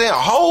 you know what I'm saying, a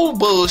whole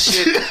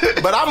bullshit.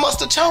 But I must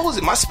have chose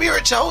it. My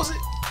spirit chose it.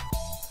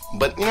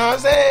 But you know what I'm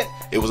saying?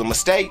 It was a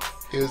mistake.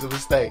 It was a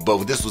mistake.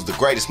 But this was the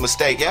greatest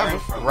mistake ever.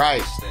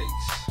 Right.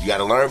 You got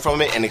to learn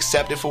from it and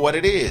accept it for what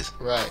it is.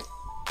 Right.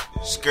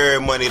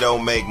 Scared money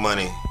don't make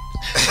money.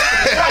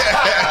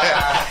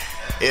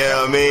 You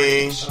know what I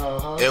mean?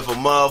 If a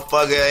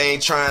motherfucker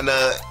ain't trying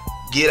to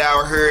get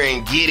out here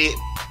and get it,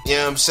 you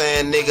know what I'm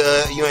saying,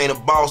 nigga, you ain't a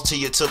boss till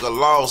you took a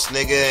loss,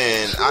 nigga,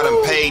 and I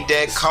done paid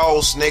that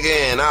cost, nigga,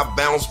 and I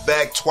bounced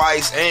back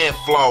twice and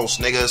floss,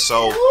 nigga,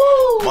 so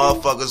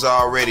motherfuckers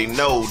already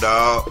know,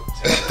 dog.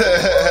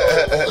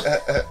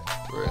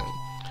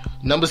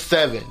 Number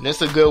 7.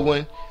 This a good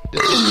one.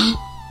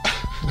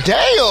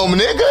 Damn,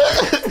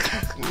 nigga.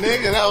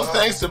 Nigga, that was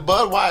thanks to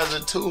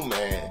Budweiser too,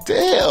 man.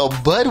 Damn,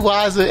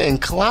 Budweiser and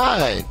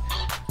Klein.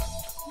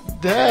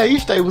 Damn, you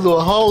stayed with a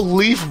whole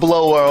leaf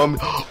blower on me.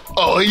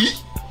 Oh,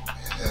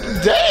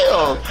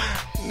 damn.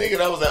 Nigga,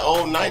 that was that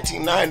old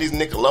 1990s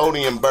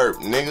Nickelodeon burp,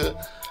 nigga.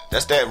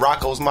 That's that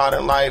Rocco's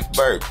Modern Life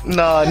burp.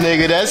 Nah,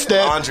 nigga, that's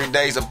that. 100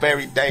 Days a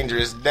Very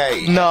Dangerous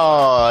Day.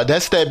 Nah,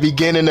 that's that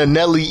beginning of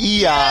Nelly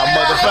E.I.,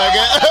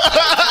 motherfucker.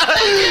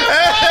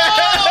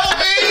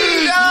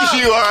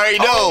 You already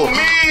know.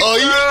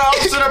 I'm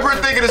sitting up here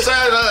thinking the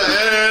same.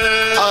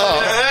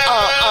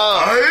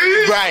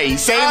 Right,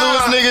 St.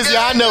 Louis niggas,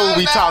 y'all know what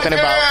we talking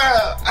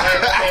about.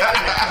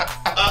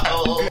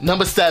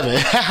 Number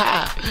 7.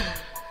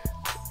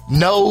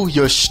 Know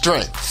your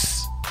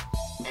strengths.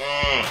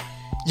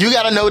 You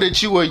gotta know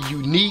that you are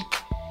unique.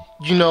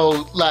 You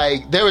know,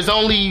 like, there is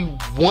only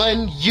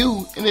one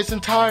you in this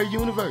entire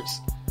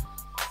universe.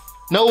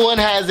 No one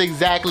has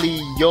exactly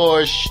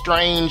your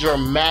strange or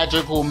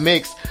magical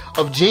mix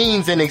of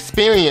genes and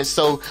experience.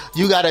 So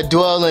you gotta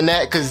dwell in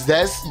that, because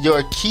that's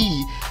your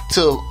key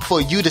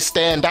for you to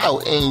stand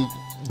out, and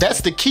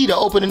that's the key to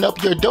opening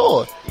up your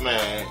door.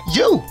 Man,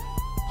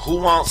 who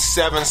wants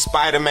 7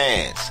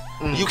 Spider-Mans?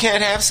 You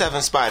can't have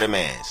 7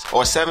 Spider-Mans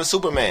or 7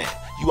 Superman.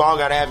 You all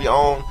gotta have your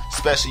own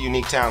special,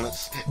 unique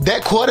talents.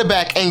 That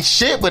quarterback ain't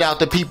shit without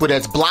the people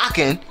that's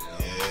blocking.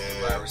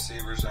 Yeah,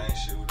 receivers ain't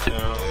shooting.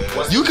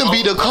 You can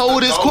be the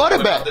coldest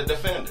quarterback. The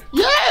defender.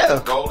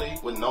 Yeah.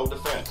 Goalie with no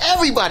defense.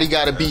 Everybody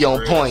gotta be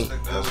on point.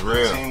 That's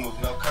real. Team with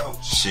no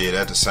coach. Shit,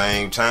 at the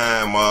same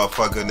time,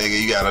 motherfucker,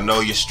 nigga, you gotta know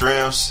your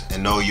strengths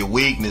and know your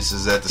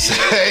weaknesses at the same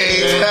time.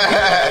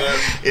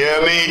 You know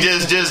what I mean?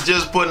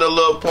 Just putting a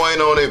little point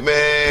on it,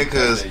 man,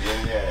 cause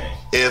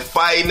if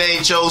fighting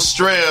ain't your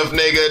strength,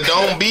 nigga,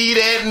 don't be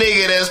that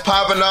nigga that's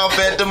popping off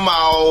at the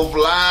mouth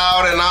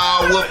loud and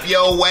I'll whoop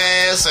your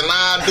ass and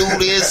I'll do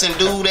this and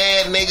do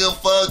that, nigga,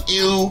 fuck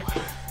you.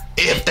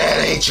 If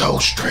that ain't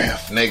your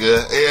strength, nigga, you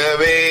know what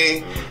I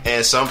mean?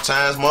 And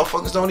sometimes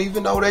motherfuckers don't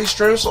even know their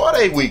strengths or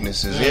their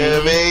weaknesses, you know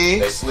what I mean?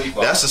 They sleep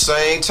on. That's the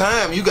same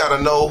time, you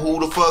gotta know who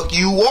the fuck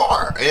you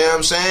are, you know what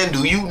I'm saying?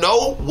 Do you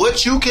know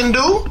what you can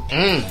do?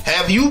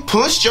 Have you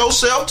pushed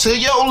yourself to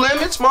your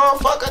limits,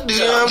 motherfucker? Do you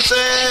know what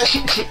I'm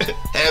saying?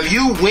 Have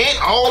you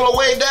went all the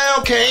way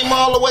down, came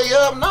all the way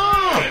up?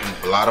 Nah.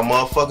 A lot of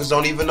motherfuckers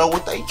don't even know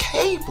what they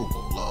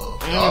capable of,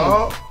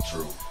 dog.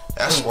 True.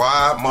 That's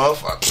why,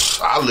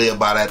 motherfucker, I live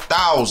by that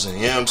 1,000.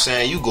 You know what I'm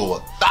saying? You go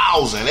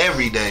 1,000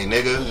 every day,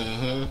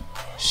 nigga.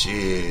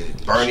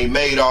 Shit. Bernie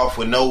Madoff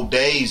with no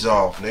days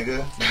off,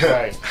 nigga.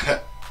 Right.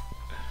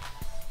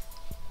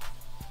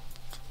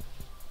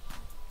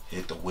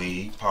 Hit the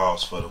weed.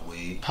 Pause for the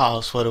weed.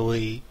 Pause for the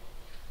weed.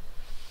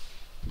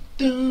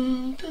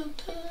 The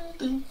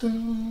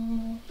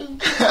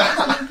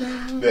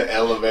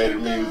elevator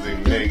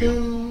music,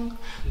 nigga.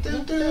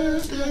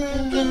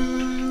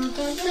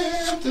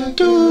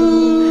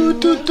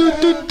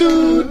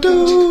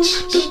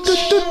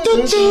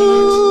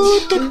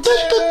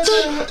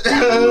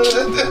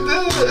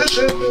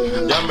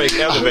 Y'all make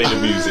elevator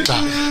music.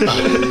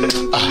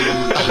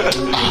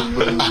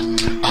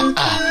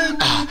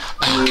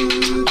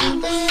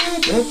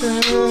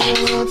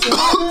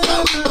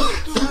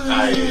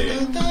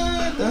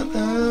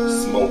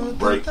 Smoke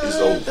break is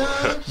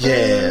over.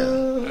 Yeah.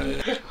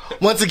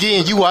 Once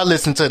again, you are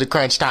listening to the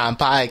Crunchtime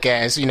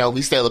Podcast. You know,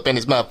 we still up in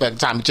this motherfucker,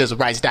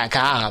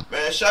 TommyJiZooRice.com.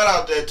 Man, shout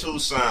out that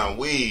Tucson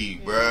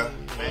weed, bruh.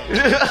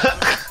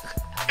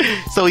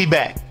 So we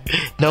back.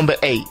 Number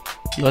 8.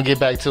 You want to get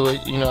back to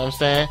it? You know what I'm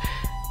saying?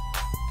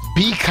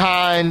 Be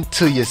kind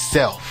to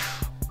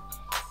yourself.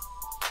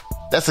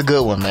 That's a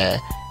good one,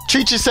 man.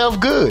 Treat yourself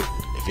good.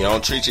 If you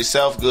don't treat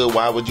yourself good,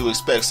 why would you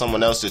expect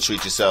someone else to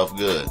treat yourself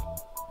good?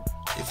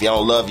 If you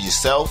don't love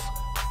yourself,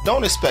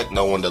 don't expect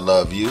no one to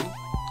love you.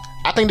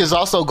 I think there's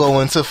also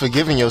going to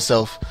forgiving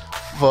yourself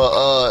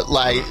for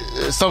like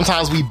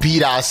sometimes we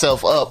beat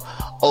ourselves up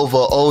over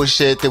old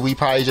shit that we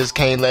probably just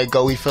can't let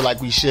go. We feel like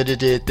we should have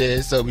did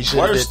this or we should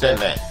have did Worse than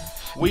that.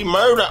 We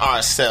murder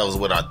ourselves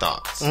with our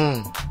thoughts.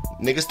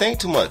 Niggas think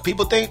too much.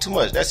 People think too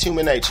much. That's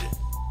human nature.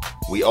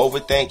 We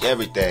overthink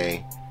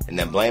everything and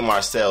then blame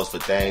ourselves for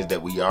things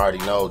that we already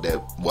know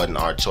that wasn't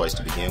our choice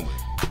to begin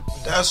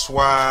with. That's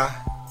why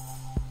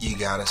you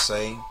gotta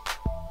say,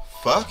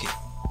 fuck it.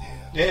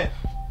 Yeah.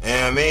 You know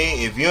what I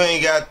mean? If you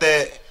ain't got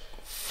that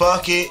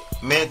fuck it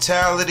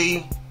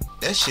mentality,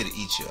 that shit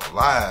eat you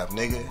alive,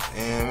 nigga. You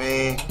know what I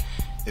mean?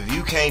 If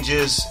you can't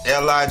just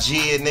LIG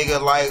it, nigga,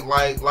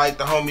 like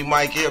the homie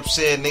Mike Ip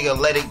said, nigga,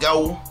 let it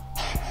go.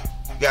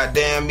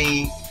 Goddamn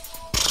me.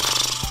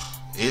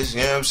 It's,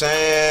 you know what I'm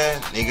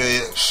saying?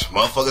 Nigga,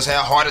 motherfuckers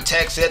have heart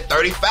attacks at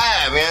 35,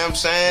 you know what I'm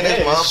saying?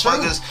 Yeah,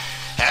 Motherfuckers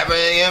having,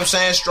 you know what I'm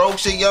saying,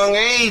 strokes at young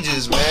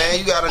ages, man.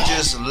 You gotta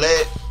just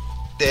let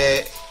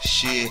that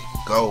shit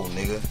go,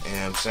 nigga. You know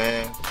what I'm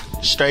saying?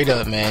 Straight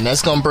up, man.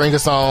 That's gonna bring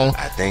us on.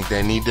 I think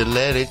they need to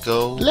let it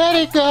go. Let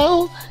it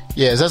go.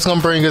 Yes, that's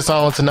gonna bring us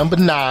on to number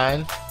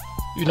 9,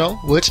 you know,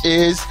 which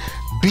is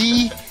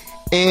be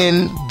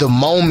in the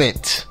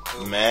moment.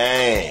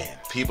 Man,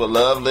 people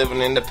love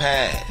living in the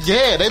past.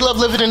 Yeah, they love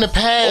living in the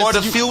past. Or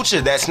the future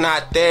that's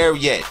not there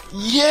yet.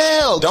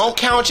 Yeah. Don't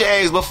count your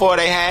eggs before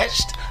they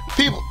hatched.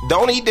 People,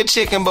 don't eat the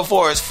chicken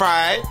before it's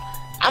fried.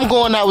 I'm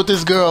going out with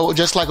this girl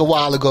just like a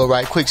while ago,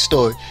 right? Quick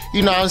story.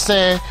 You know what I'm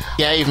saying?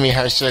 Gave me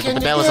her sugar,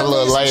 but that was a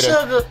little later.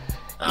 Sugar?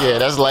 Yeah,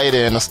 that's later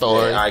in the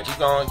story. Yeah, all right, keep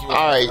going.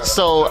 All right,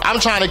 so I'm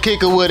trying to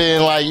kick it with it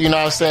and, like, you know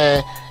what I'm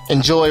saying,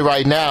 enjoy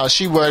right now.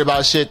 She worried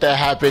about shit that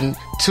happened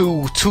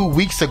two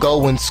weeks ago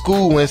when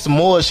school, and some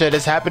more shit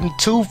that's happened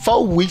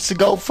 4 weeks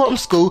ago from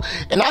school,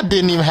 and I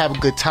didn't even have a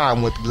good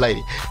time with the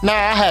lady. Now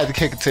I had to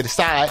kick it to the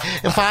side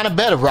and find a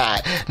better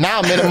ride. Now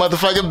I'm in a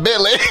motherfucking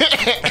Billy.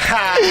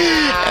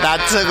 And I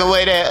took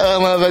away that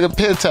motherfucking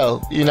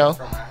Pinto, you know?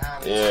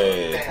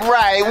 Yeah.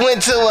 Right,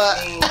 went to a...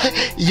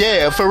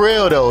 Yeah, for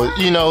real though,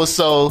 you know,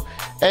 so...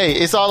 Hey,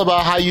 it's all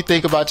about how you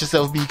think about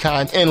yourself, be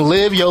kind, and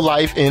live your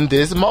life in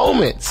this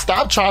moment.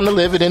 Stop trying to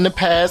live it in the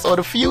past or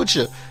the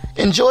future.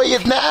 Enjoy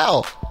it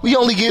now. We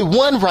only get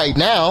one right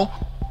now.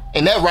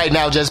 And that right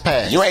now just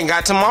passed. You ain't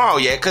got tomorrow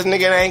yet, cause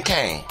nigga it ain't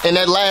came. And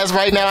that last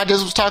right now I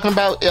just was talking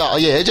about, oh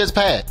yeah, it just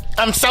passed.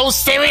 I'm so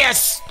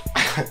serious.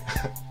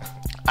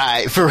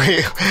 Alright, for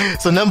real.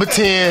 So number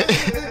 10.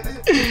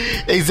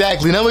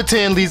 Exactly. Number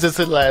 10 leads us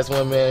to the last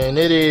one, man. And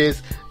it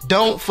is,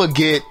 don't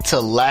forget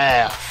to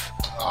laugh.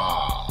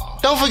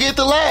 Don't forget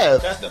to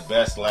laugh. That's the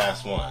best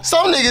last one.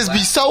 Some niggas be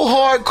so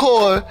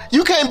hardcore,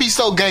 you can't be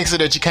so gangster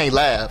that you can't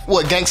laugh.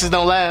 What, gangsters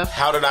don't laugh?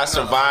 How did I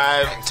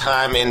survive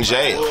time in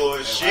jail?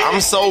 I'm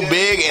so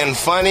big and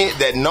funny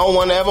that no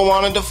one ever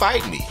wanted to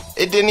fight me.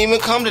 It didn't even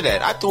come to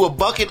that. I threw a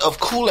bucket of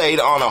Kool-Aid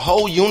on a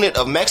whole unit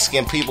of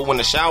Mexican people when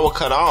the shower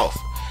cut off.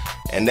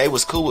 And they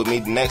was cool with me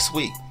the next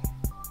week.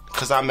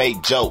 Because I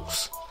made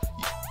jokes.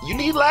 You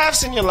need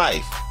laughs in your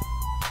life.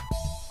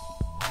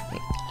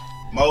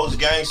 Most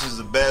gangsters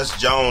the best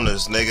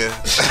Jonas, nigga.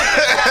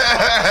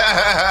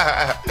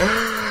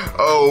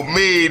 Oh,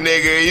 me,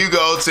 nigga. You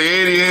go to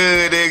any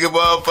hood, nigga,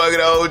 motherfucking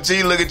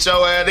OG, look at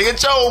your ass,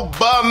 nigga, your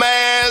bum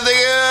ass, nigga,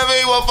 you know what I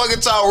mean?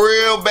 Motherfuckers talk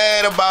real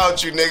bad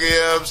about you, nigga, you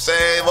know what I'm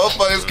saying?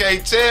 Motherfuckers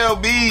can't tell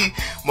me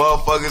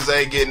motherfuckers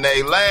ain't getting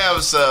they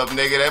laughs up,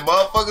 nigga. That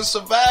motherfuckers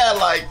survive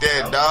like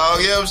that,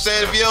 dog. You know what I'm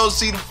saying? If you don't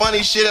see the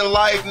funny shit in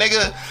life,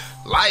 nigga,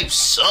 life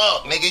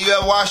suck, nigga. You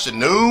ever watch the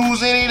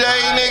news any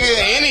day,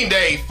 nigga? Any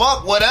day.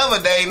 Fuck whatever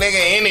day,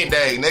 nigga. Any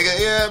day, nigga.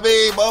 You know what I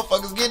mean?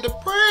 Motherfuckers get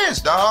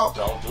depressed, dog.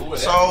 Don't do it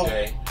So,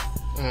 every day.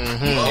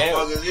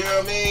 Motherfuckers, you know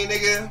what I mean,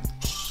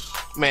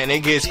 nigga? Man, it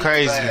gets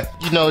crazy.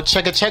 You know,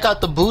 check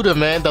out the Buddha,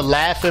 man. The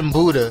laughing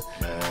Buddha.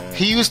 Man.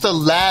 He used to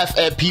laugh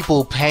at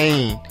people's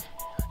pain.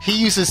 He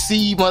used to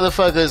see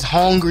motherfuckers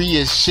hungry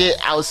as shit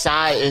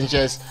outside and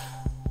just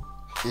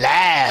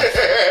laugh.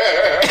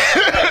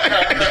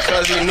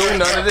 Because he knew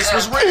none of this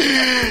was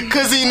real.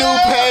 Because he knew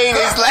pain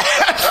is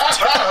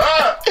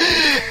laughter.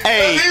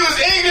 Hey, he was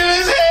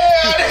ignorant as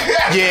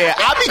hell. Yeah,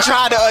 I be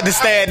trying to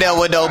understand that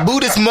one though.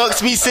 Buddhist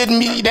monks be sitting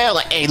me down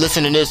like, hey,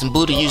 listen to this, and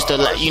Buddha used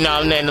to, you know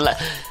what I mean?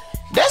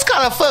 That's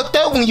kind of fucked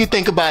up when you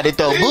think about it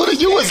though. Buddha,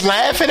 you was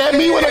laughing at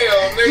me when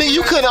nigga,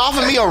 you couldn't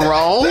offer me a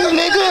roll,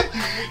 nigga.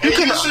 You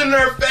sitting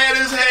there fat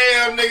as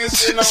hell, nigga,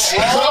 sitting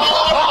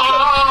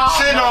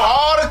on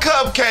all the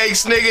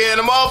cupcakes, nigga, and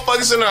the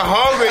motherfuckers in there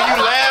hungry, you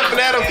laughing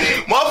at them.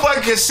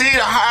 Motherfucker can see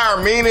the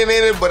higher meaning in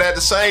it, but at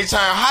the same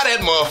time, how that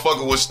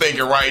motherfucker was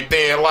thinking right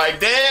then, like,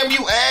 damn,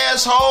 you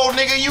asshole,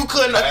 nigga, you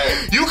could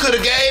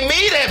have gave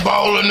me that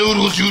bowl of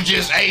noodles you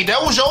just ate.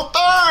 That was your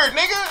third,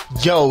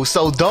 nigga. Yo,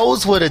 so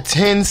those were the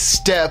 10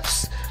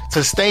 steps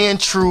to staying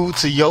true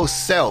to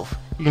yourself.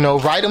 You know,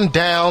 write them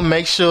down.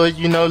 Make sure,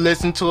 you know,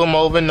 listen to them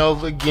over and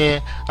over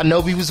again. I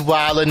know we was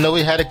wild. I know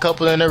we had a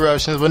couple of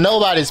interruptions, but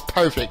nobody's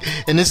perfect.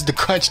 And this is the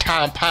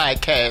Crunchtime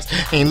Podcast.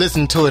 And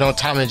listen to it on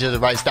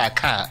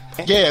TommyJiZooRice.com.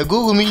 Yeah,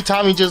 Google me,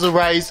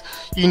 TommyJiZooRice.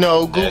 You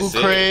know, Google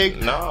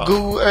Cregg. No.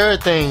 Google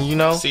everything, you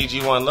know.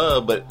 CG1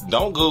 Love, but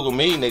don't Google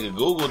me, nigga.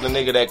 Google the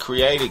nigga that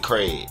created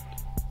Cregg.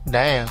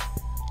 Damn.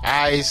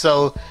 Alright,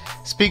 so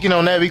speaking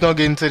on that, we gonna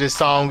get into this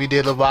song we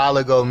did a while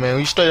ago, man.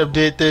 We straight up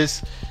did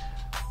this.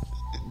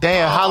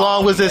 Damn, how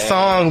long was this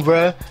song,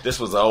 bruh? This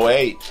was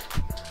 08.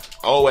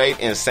 08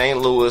 in St.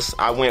 Louis.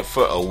 I went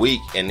for a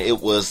week, and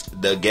it was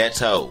the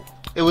ghetto.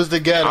 It was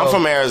the ghetto. I'm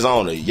from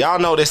Arizona. Y'all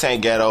know this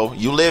ain't ghetto.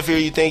 You live here,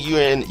 you think you're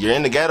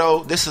in the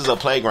ghetto? This is a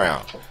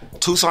playground.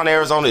 Tucson,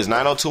 Arizona is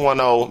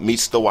 90210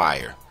 meets The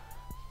Wire.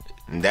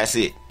 And that's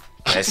it.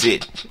 That's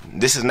it.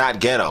 This is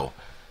not ghetto.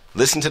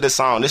 Listen to this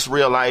song. This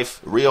real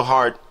life, real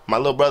heart. My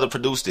little brother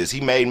produced this.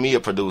 He made me a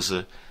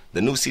producer.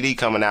 The new CD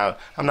coming out.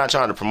 I'm not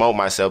trying to promote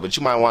myself, but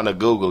you might want to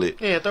Google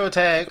it. Yeah, throw a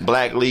tag.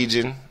 Black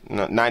Legion,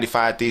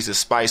 95 Thesis,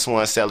 Spice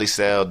One, Celly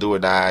Cell, Do or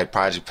Die,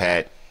 Project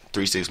Pat,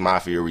 3-6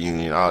 Mafia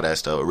Reunion, all that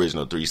stuff,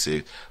 original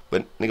 3-6.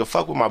 But nigga,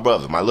 fuck with my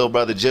brother. My little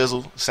brother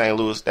JiZoo, St.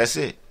 Louis, that's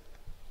it.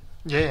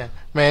 Yeah.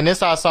 Man,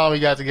 this our song we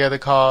got together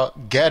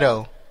called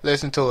Ghetto.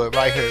 Listen to it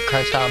right here at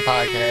Crunchtime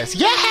Podcast.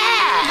 Yeah!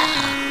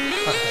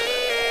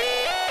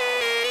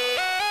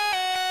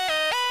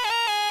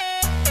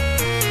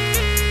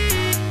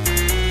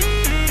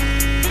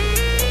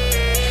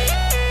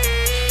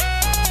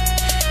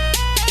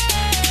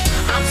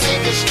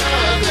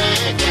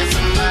 Struggling, can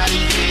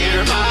somebody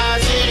hear my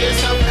tears?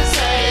 Something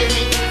save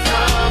me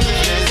from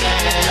this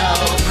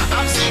ghetto.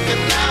 I'm sick of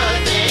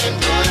nothing,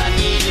 but I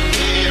need you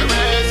here.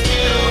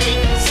 Rescue me,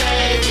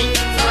 save me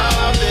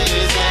from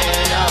this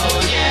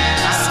ghetto,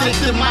 yeah. I stick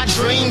to my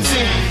dreams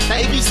and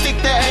maybe stick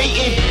to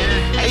hating.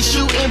 They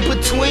shoot in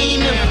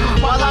between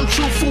them while I'm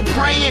truthful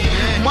praying.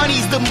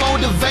 Money's the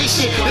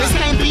motivation. This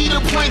can't be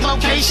the point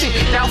location.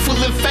 Doubtful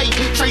in fate.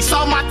 Trace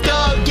all my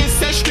thug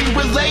ancestry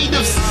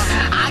relatives.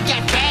 I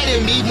got that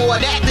in me, more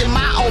of that than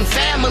my own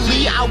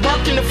family. I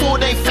work in a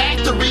full-day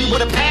factory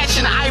with a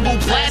passion I will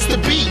blast the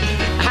beat.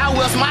 How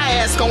else my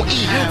ass gon'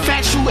 eat?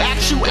 Factual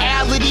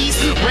actualities,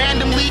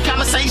 randomly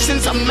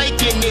conversations I'm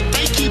making it,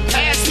 they keep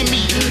passing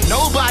me.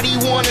 Nobody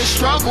wanna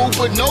struggle,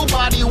 but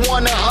nobody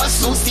wanna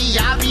hustle. See,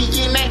 I be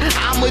in that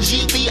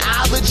I'm-a-G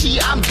theology.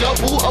 I'm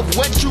double of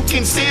what you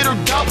consider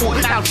double.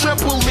 Now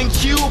triple and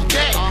cube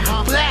that.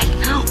 Black,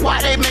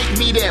 why they make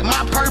me that?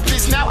 My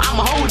purpose now I'm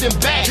holding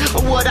back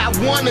what I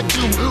wanna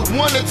do.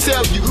 Wanna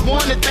tell you,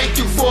 wanna thank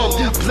you for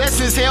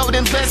blessings held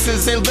in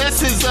lessons, and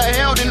lessons are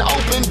held in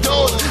open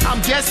doors.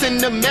 I'm guessing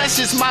the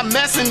message, my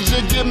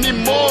messenger give me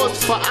more.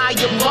 For I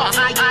am lost,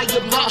 I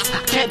am lost.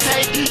 Can't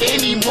take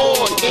any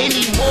more.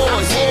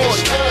 I'm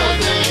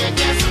struggling,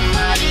 can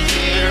somebody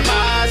hear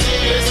my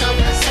tears? Come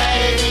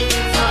save me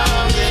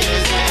from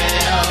this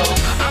ghetto.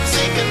 I'm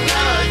sick of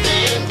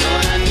nothing,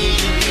 but I need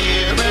you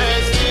here.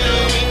 Rescue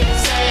me,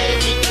 save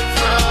me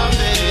from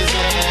this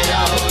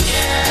ghetto.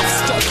 Yeah. I'm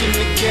stuck in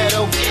the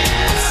ghetto.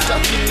 Yeah. I'm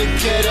stuck in the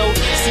ghetto.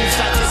 Seems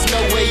like there's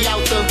no way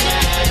out the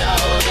ghetto.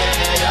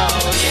 Yeah.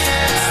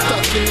 I'm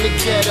stuck in the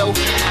ghetto.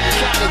 I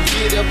gotta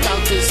get up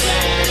out this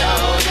ghetto.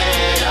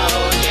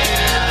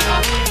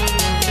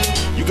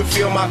 You can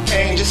feel my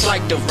pain just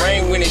like the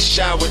rain when it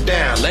showered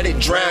down. Let it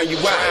drown you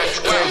out.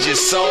 Cleanse your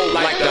soul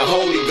like the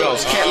Holy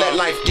Ghost. Can't let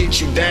life get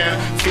you down.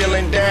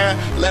 Feeling down,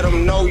 let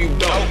them know you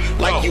don't.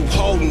 Like you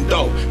holding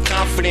dope.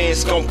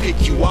 Confidence gon'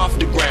 pick you off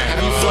the ground.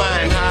 Have you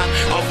flying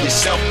high off your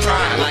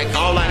self-pride. Like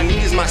all I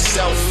need is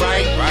myself,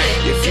 right?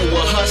 If you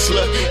a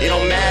hustler, it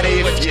don't matter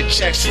if your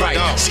check's right.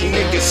 See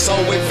niggas so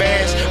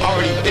advanced,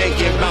 already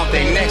thinking about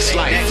their next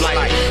life.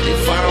 Like,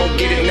 if I don't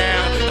get it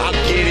now, I'll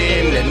get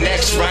it in the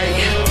next, right?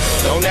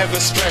 Don't ever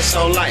stress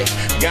on life,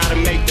 gotta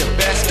make the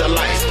best of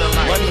life.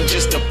 Money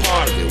just a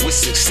part of it, with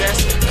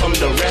success come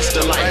the rest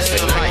of life.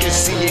 And I can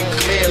see it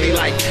clearly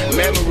like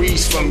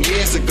memories from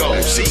years ago.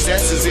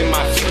 Success is in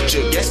my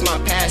future, guess my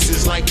past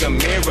is like a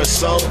mirror.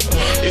 So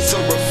it's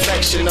a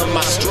reflection of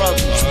my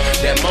struggles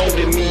that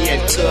molded me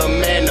into a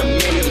man of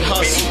many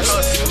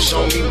hustles.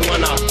 Show me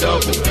one I'll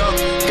double,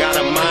 got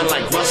a mind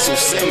like Russell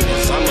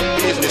Simmons. I'm a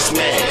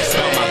businessman,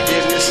 spell my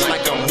business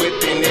like I'm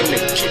whipping in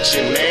the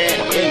kitchen, man,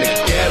 in the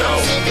ghetto.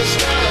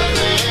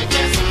 Struggling,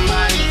 can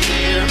somebody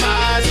hear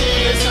my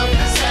tears? Come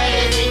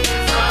save me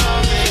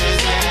from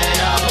this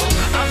ghetto.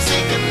 I'm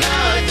sick of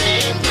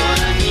nothing, but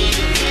I need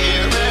you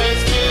here.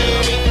 Rescue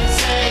me,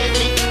 save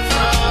me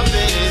from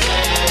this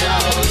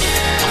ghetto.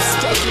 Yeah. I'm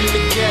stuck in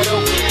the ghetto.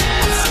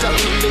 I'm stuck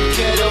in the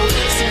ghetto.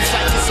 Seems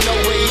like there's no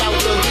way out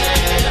the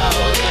ghetto.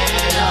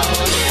 Yeah.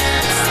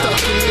 I'm stuck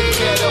in the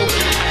ghetto.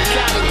 I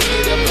gotta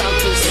get up out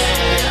this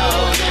ghetto.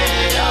 Yeah.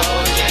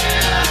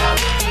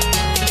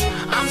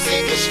 I'm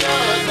sick of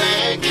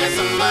struggling, can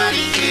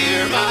somebody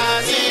hear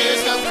my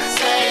tears? Come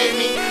save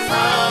me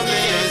from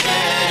this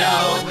ghetto.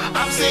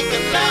 I'm sick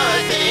of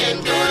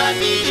nothing, but I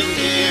need you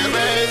here.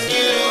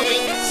 Rescue me,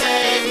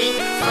 save me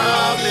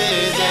from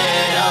this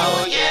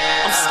ghetto.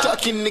 Yeah. I'm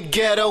stuck in the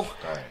ghetto.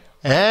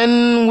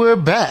 And we're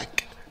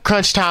back.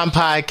 Crunchtime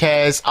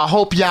Podcast. I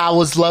hope y'all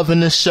was loving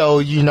the show.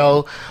 You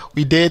know,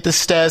 we did the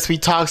stats, we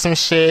talked some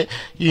shit.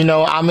 You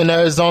know, I'm in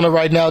Arizona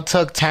right now,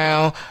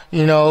 Tucson.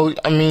 You know,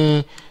 I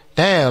mean,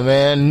 damn,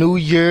 man, New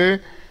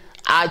Year,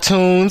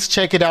 iTunes,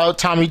 check it out,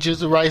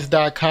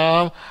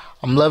 TommyJiZooRice.com.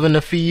 I'm loving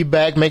the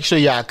feedback. Make sure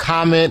y'all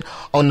comment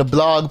on the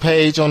blog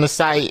page on the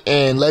site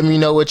and let me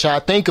know what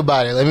y'all think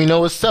about it. Let me know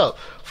what's up.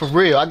 For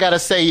real, I gotta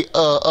say,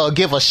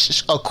 give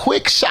a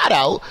quick shout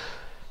out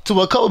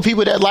to a couple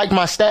people that liked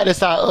my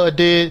status. I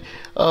did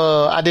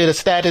a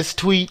status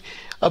tweet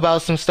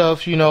about some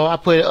stuff. You know, I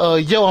put,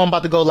 yo, I'm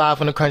about to go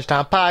live on the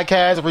Crunchtime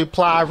Podcast.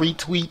 Reply,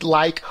 retweet,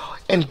 like,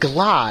 and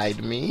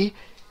glide me.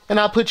 And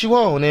I put you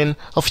on, and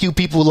a few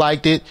people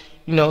liked it,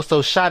 you know,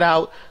 so shout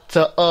out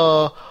to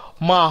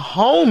my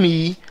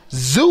homie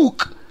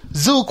Zook.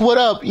 Zook, what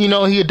up? You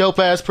know, he a dope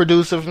ass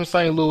producer from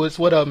St. Louis.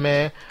 What up,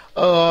 man?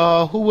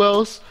 Who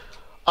else?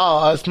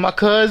 It's my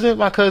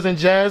cousin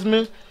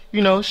Jasmine.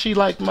 You know, she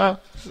liked my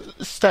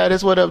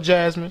status. What up,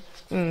 Jasmine?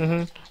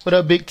 What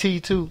up, Big T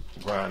too?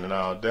 Grinding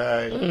all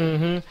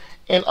day.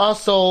 And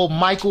also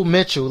Michael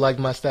Mitchell liked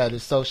my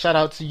status. So shout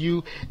out to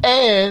you.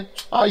 And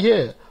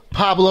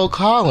Pablo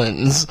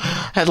Collins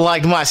had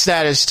liked my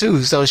status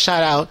too, so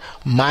shout out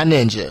my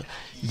ninja.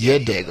 Yeah,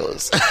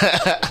 diggles.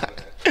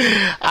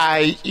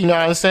 You know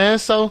what I'm saying?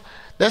 So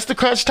that's the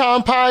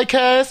Crunchtime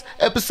Podcast,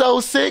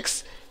 episode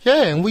 6.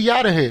 Yeah, and we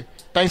out of here.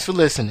 Thanks for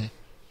listening.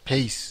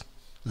 Peace.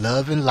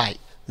 Love and light.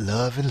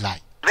 Love and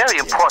light. Very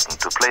important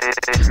to play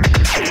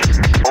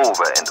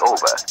over and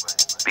over,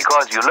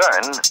 because you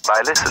learn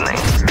by listening.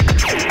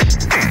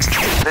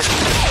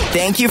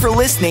 Thank you for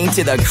listening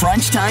to the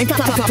Crunchtime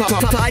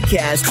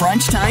Podcast.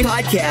 Crunchtime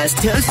Podcast,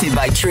 hosted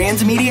by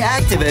transmedia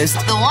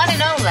activist, the one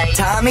and only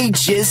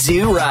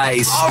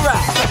TommyJiZooRice. All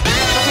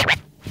right.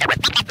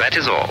 That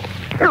is all.